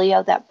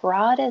polio, that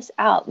brought us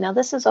out. Now,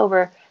 this is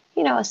over,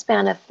 a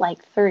span of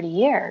like 30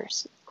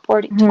 years,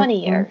 40, 20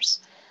 Hmm. years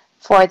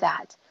for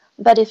that.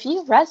 But if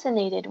you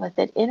resonated with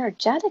it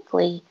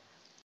energetically,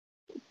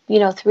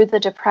 through the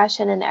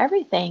depression and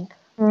everything,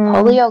 Mm.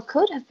 polio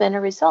could have been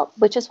a result,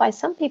 which is why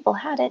some people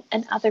had it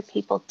and other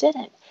people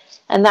didn't.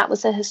 And that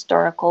was a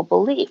historical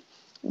belief.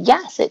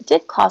 Yes, it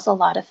did cause a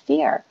lot of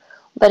fear.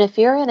 But if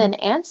you're in an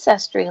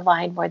ancestry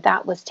line where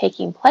that was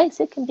taking place,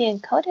 it can be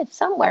encoded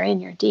somewhere in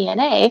your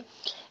DNA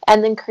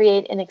and then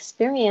create an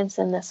experience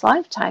in this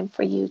lifetime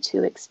for you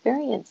to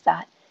experience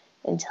that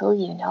until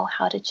you know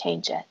how to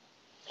change it.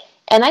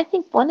 And I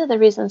think one of the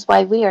reasons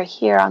why we are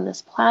here on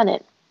this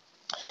planet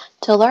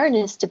to learn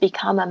is to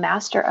become a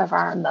master of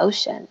our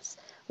emotions,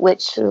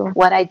 which True.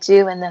 what I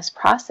do in this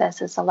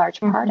process is a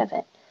large part Mhm. of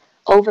it.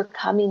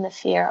 Overcoming the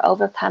fear,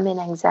 overcoming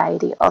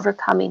anxiety,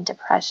 overcoming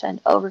depression,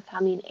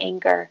 overcoming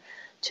anger,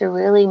 to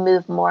really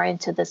move more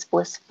into this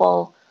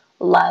blissful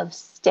love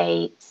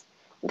state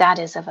that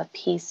is of a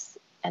peace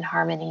and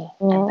harmony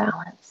and Yeah.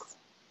 balance.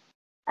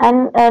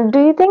 And do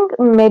you think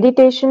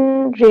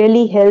meditation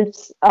really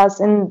helps us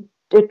in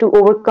to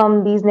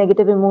overcome these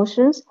negative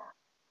emotions?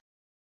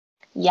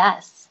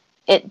 Yes,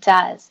 it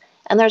does.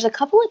 And there's a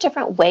couple of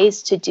different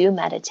ways to do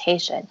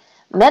meditation.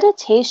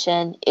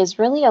 Meditation is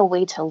really a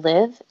way to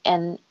live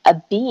and a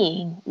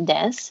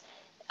beingness.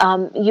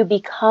 You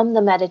become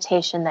the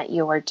meditation that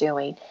you are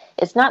doing.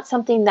 It's not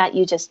something that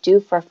you just do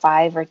for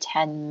 5 or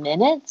 10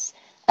 minutes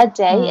a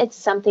day, Hmm. it's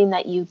something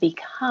that you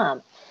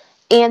become.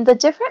 And the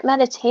different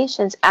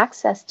meditations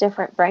access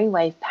different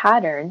brainwave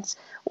patterns,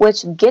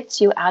 which gets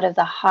you out of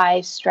the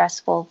high,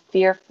 stressful,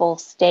 fearful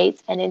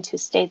states and into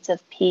states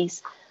of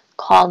peace,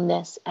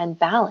 calmness, and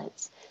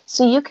balance.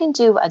 So you can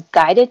do a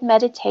guided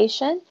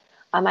meditation.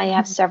 I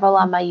have several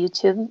on my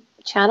YouTube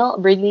channel,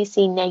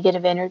 releasing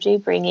negative energy,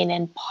 bringing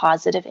in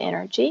positive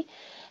energy.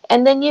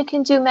 And then you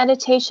can do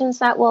meditations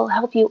that will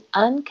help you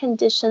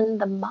uncondition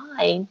the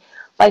mind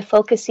by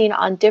focusing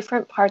on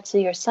different parts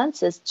of your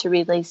senses to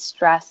release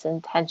stress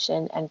and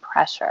tension and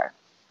pressure.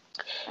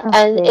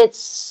 And Okay. it's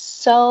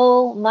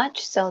so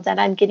much so that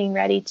I'm getting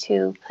ready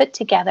to put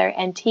together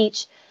and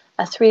teach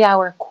a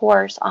 3-hour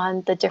course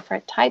on the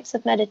different types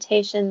of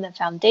meditation, the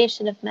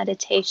foundation of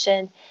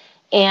meditation,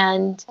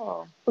 and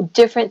Oh.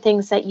 different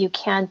things that you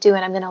can do.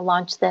 And I'm going to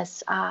launch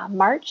this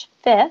March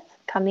 5th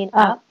coming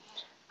Ah,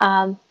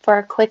 up, for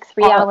a quick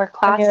on 3-hour on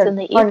class your in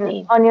the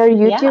evening. on your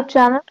Yeah. YouTube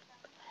channel?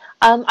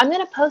 I'm going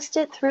to post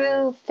it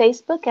through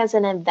Facebook as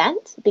an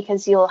event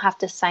because you'll have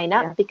to sign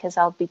up Yeah. because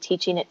I'll be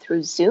teaching it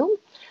through Zoom.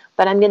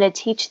 But I'm going to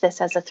teach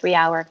this as a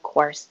 3-hour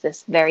course,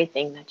 this very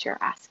thing that you're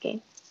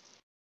asking.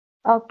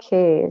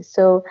 Okay,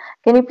 so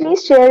can you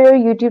please share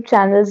your YouTube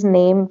channel's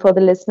name for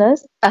the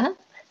listeners?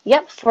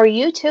 Yep, for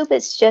YouTube,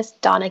 it's just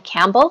Donna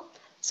Campbell.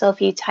 So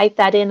if you type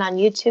that in on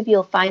YouTube,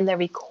 you'll find the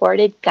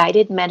recorded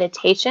guided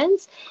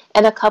meditations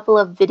and a couple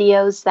of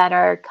videos that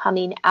are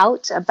coming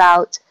out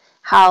about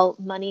how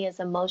money is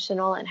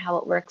emotional and how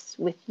it works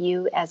with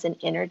you as an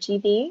energy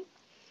being.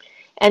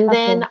 And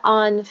then Okay.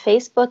 on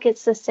Facebook,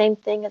 it's the same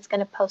thing. It's going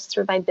to post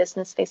through my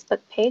business Facebook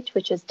page,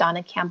 which is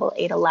Donna Campbell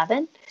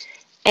 811.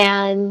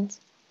 And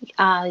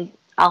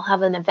I'll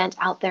have an event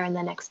out there in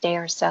the next day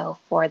or so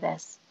for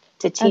this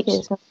to teach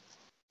Okay, so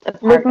the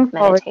part looking of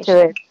forward to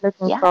meditation. it.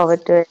 Looking Yes.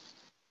 forward to it.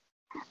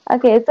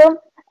 Okay, so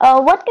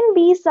what can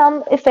be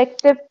some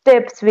effective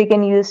tips we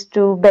can use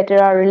to better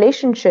our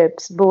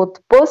relationships, both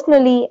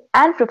personally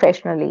and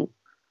professionally?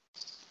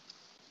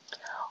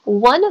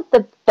 One of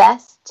the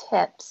best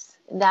tips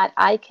that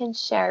I can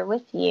share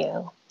with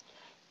you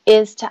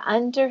is to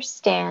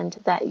understand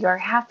that your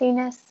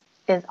happiness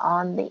is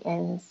on the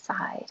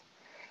inside.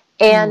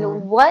 Hmm.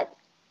 And what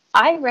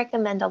I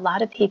recommend a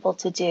lot of people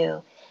to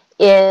do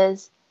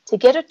is to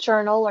get a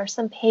journal or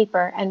some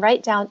paper and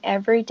write down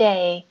every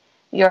day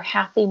your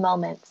happy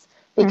moments.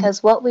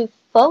 Because what we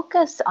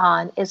focus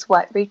on is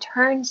what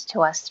returns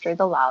to us through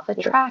the law of Yeah.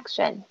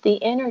 attraction,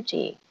 the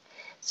energy.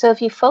 So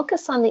if you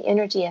focus on the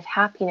energy of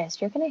happiness,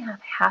 you're going to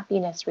have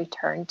happiness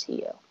return to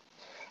you.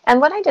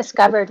 And what I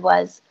discovered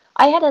was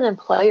I had an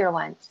employer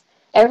once.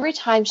 Every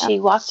time she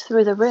walked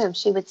through the room,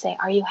 she would say,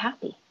 "Are you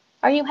happy?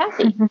 Are you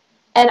happy?"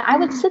 And I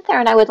would sit there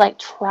and I would like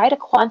try to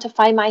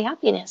quantify my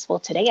happiness. Well,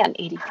 today I'm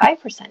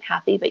 85%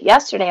 happy, but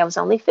yesterday I was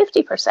only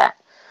 50%.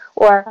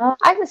 Or Oh,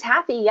 I was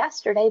happy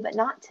yesterday, but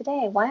not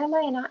today. Why am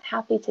I not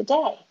happy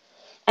today?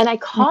 And I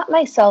caught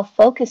myself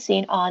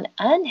focusing on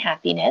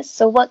unhappiness.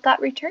 So what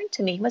got returned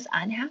to me was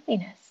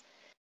unhappiness.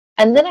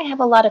 And then I have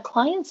a lot of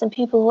clients and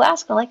people who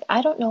ask, like,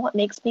 I don't know what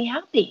makes me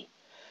happy.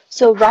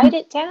 So write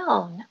it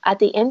down at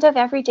the end of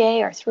every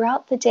day or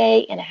throughout the day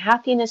in a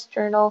happiness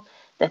journal,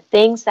 the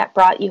things that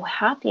brought you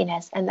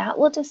happiness, and that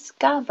will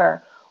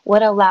discover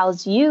what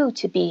allows you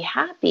to be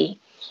happy.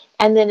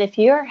 And then if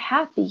you're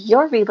happy,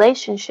 your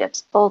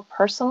relationships, both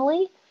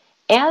personally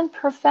and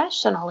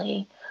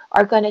professionally,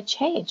 are going to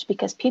change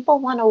because people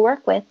want to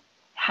work with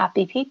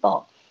happy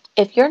people.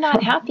 If you're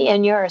not happy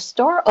and you're a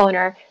store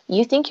owner,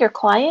 you think your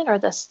client or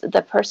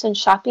the person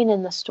shopping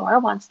in the store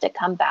wants to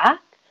come back?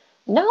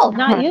 No,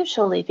 not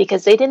usually,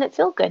 because they didn't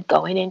feel good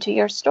going into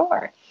your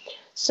store.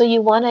 So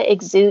you want to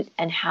exude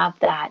and have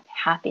that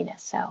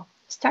happiness. So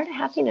start a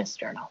happiness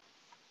journal.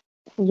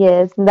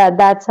 yes,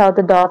 that's how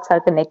the dots are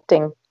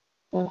connecting.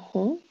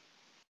 Hmm.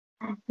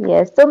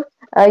 Yes. So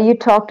you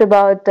talked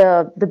about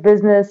the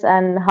business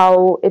and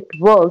how it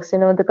works.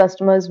 The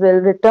customers will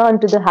return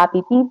to the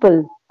happy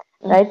people,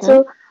 right? Hmm.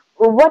 So,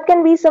 what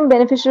can be some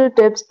beneficial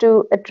tips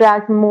to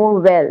attract more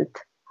wealth?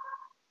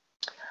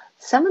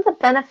 Some of the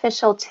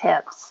beneficial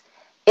tips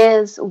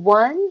is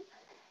one,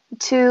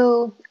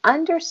 to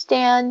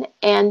understand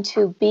and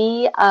to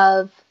be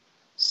of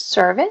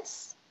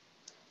service,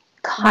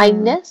 Hmm.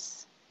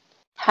 kindness,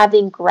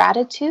 having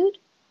gratitude,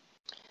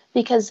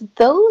 because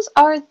those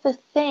are the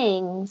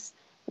things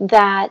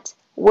that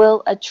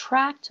will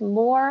attract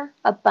more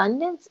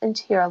abundance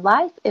into your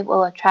life. It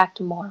will attract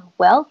more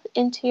wealth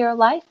into your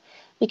life.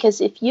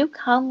 Because if you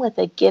come with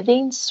a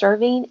giving,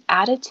 serving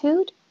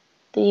attitude,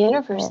 the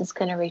universe Yes. is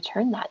going to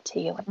return that to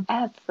you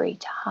every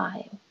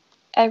time.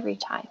 Every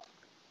time.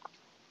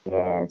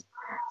 Yes.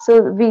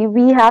 So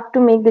we have to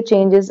make the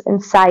changes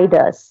inside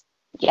us.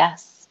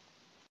 Yes.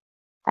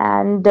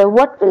 And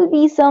what will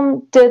be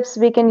some tips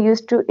we can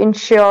use to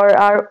ensure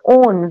our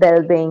own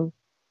well-being?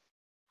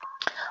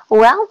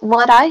 Well,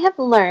 what I have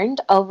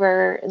learned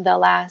over the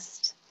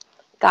last,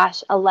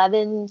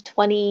 11,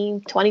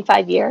 20,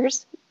 25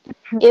 years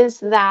is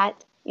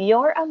that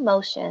your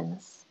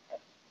emotions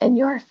and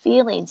your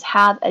feelings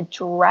have a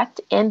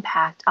direct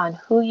impact on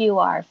who you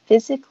are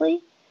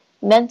physically,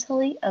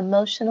 mentally,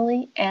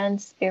 emotionally,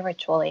 and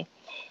spiritually.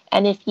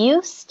 And if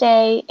you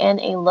stay in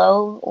a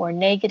low or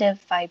negative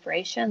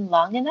vibration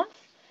long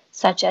enough,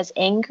 such as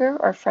anger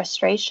or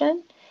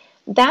frustration,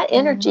 that Mm.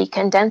 energy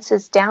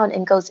condenses down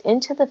and goes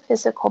into the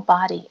physical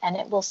body, and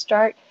it will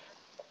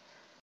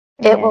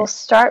Yes.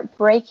 start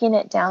breaking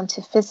it down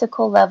to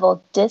physical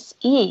level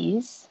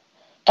dis-ease,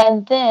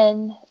 and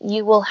then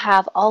you will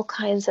have all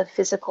kinds of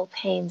physical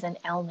pains and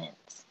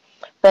ailments.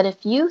 But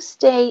if you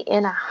stay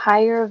in a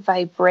higher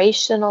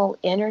vibrational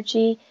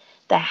energy,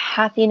 the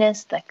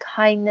happiness, the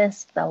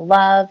kindness, the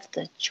love,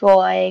 the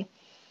joy,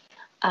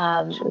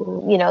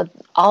 True.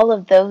 all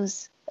of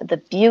those, the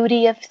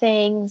beauty of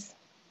things,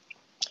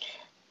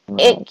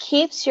 it Yes.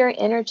 keeps your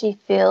energy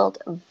field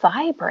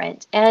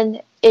vibrant,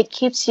 and it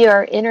keeps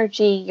your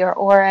energy, your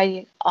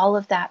aura, all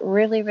of that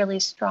really, really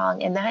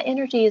strong. And that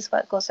energy is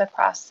what goes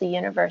across the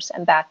universe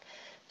and back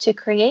to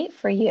create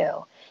for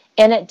you.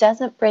 And it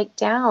doesn't break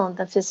down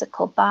the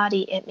physical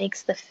body. It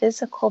makes the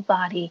physical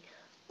body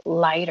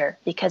lighter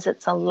because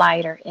it's a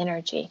lighter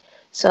energy.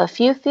 So if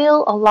you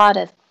feel a lot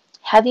of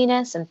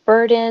heaviness and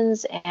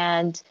burdens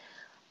and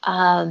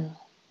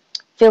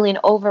feeling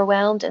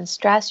overwhelmed and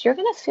stressed, you're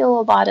going to feel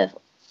a lot of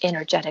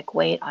energetic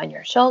weight on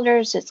your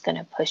shoulders. It's going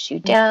to push you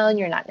down.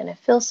 You're not going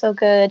to feel so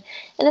good.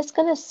 And it's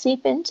going to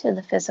seep into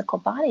the physical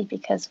body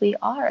because we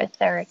are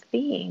etheric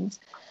beings.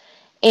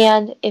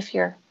 And if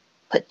you're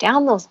put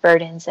down those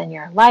burdens and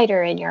you're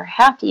lighter and you're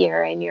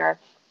happier and you're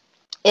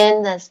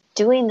in this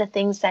doing the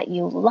things that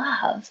you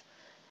love,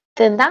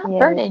 then that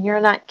burden,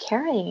 you're not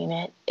carrying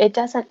it. It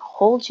doesn't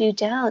hold you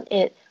down.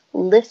 It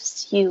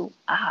lifts you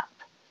up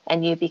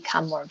and you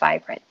become more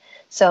vibrant.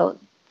 So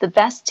the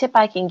best tip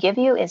I can give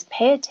you is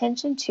pay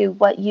attention to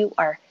what you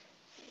are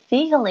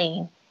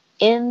feeling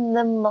in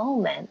the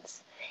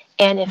moments.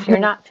 And if you're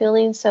not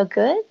feeling so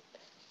good,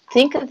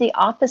 think of the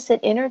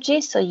opposite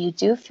energy so you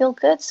do feel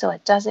good so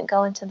it doesn't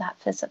go into that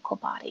physical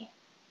body.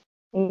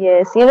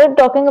 Yes,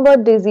 talking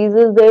about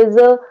diseases, there is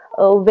a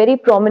very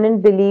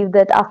prominent belief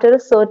that after a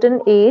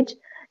certain age,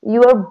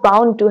 you are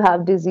bound to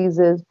have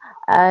diseases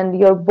and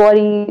your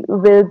body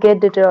will get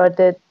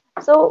deteriorated.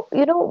 So,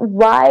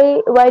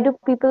 why do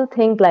people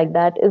think like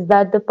that? Is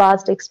that the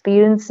past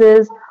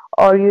experiences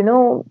or,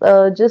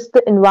 just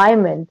the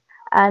environment?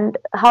 And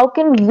how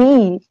can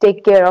we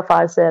take care of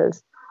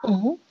ourselves?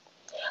 Mm-hmm.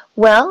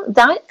 Well,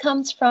 that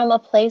comes from a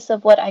place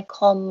of what I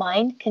call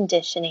mind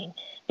conditioning,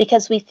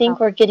 because we think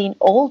we're getting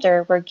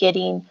older,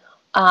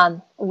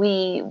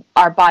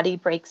 our body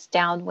breaks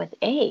down with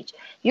age.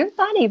 Your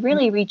body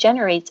really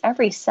regenerates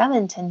every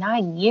 7 to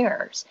 9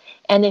 years.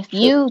 And if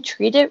you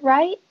treat it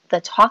right,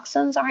 the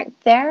toxins aren't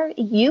there,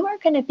 you are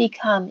going to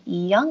become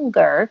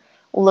younger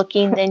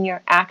looking than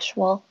your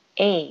actual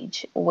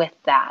age with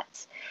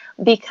that.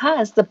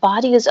 Because the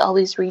body is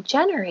always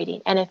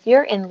regenerating. And if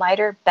you're in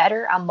lighter,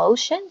 better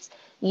emotions,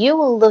 you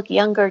will look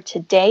younger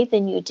today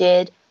than you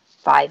did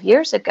 5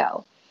 years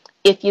ago.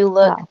 If you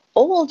look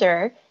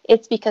older,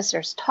 it's because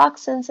there's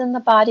toxins in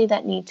the body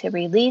that need to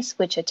release,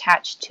 which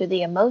attach to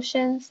the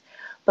emotions.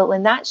 But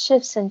when that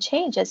shifts and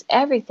changes,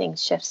 everything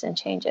shifts and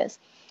changes.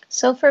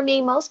 So for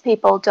me, most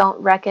people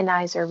don't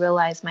recognize or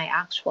realize my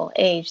actual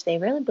age. They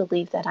really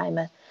believe that I'm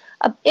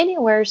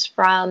anywhere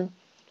from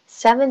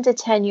 7 to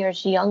 10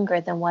 years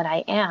younger than what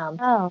I am.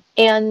 Oh.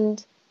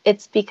 And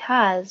it's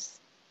because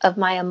of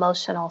my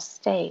emotional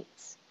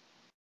states.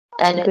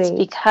 And it's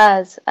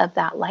because of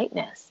that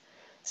lightness.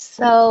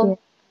 So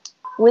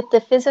with the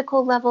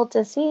physical level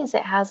disease,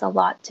 it has a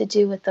lot to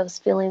do with those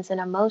feelings and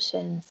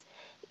emotions.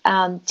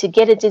 To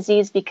get a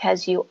disease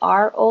because you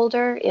are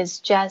older is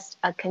just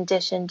a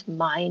conditioned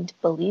mind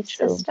belief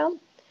system,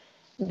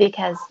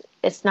 because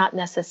it's not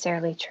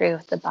necessarily true.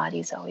 The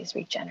body's always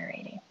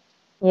regenerating.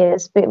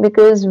 Yes,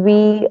 because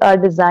we are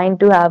designed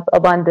to have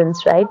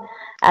abundance, right?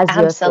 As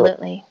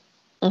absolutely.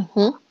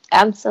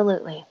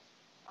 Absolutely.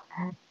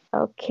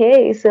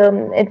 Okay,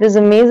 so it was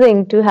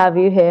amazing to have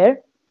you here.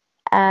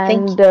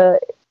 And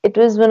it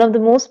was one of the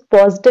most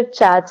positive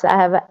chats I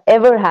have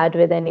ever had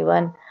with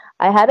anyone.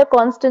 I had a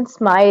constant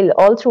smile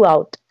all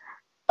throughout.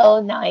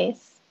 Oh,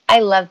 nice. I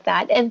love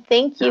that. And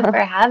thank you for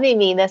having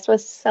me. This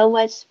was so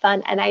much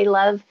fun. And I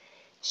love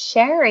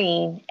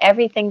sharing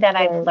everything that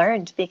I've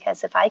learned,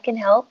 because if I can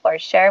help or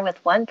share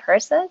with one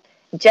person,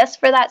 just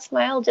for that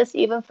smile, just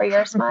even for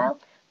your smile,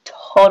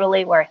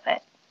 totally worth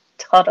it.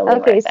 Totally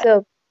worth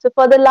it. So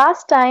for the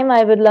last time,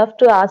 I would love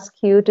to ask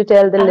you to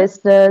tell the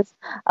listeners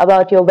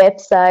about your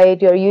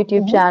website, your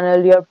YouTube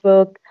channel, your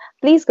book.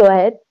 Please go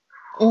ahead.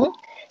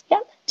 Yeah.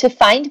 To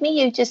find me,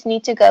 you just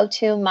need to go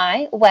to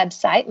my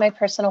website, my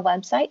personal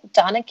website,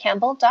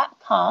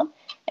 DonnaCampbell.com.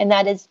 And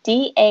that is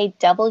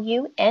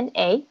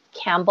DAWNA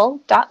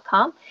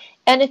Campbell.com.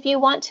 And if you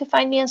want to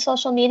find me on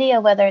social media,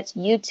 whether it's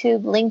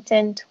YouTube,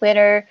 LinkedIn,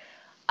 Twitter,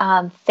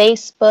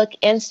 Facebook,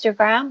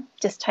 Instagram,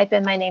 just type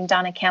in my name,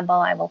 Donna Campbell.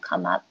 I will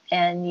come up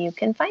and you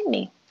can find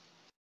me.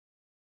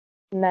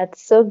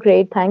 That's so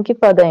great. Thank you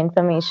for the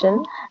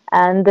information.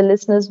 And the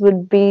listeners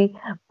would be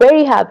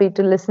very happy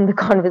to listen to the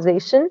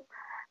conversation.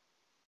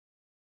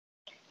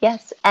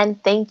 Yes,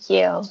 and thank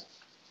you.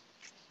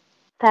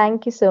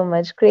 Thank you so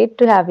much. Great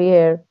to have you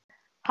here.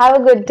 Have a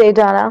good day,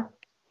 Donna.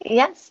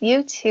 Yes,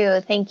 you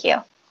too. Thank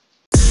you.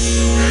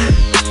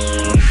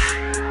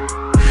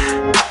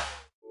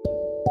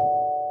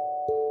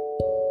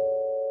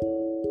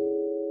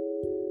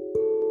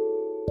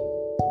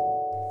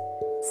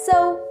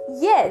 So,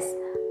 yes,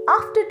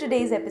 after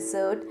today's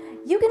episode,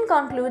 you can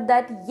conclude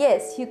that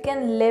yes, you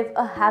can live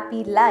a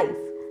happy life.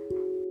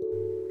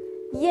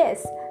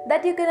 Yes,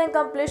 that you can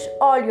accomplish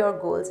all your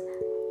goals.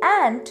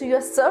 And to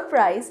your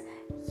surprise,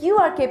 you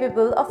are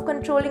capable of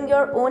controlling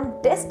your own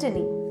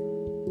destiny.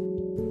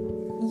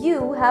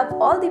 You have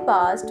all the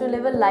powers to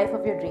live a life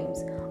of your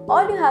dreams.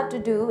 All you have to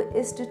do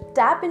is to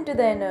tap into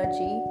the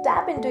energy,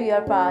 tap into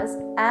your powers,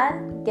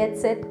 and get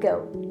set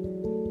go.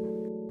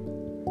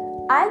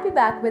 I'll be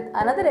back with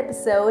another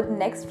episode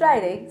next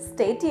Friday.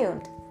 Stay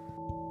tuned.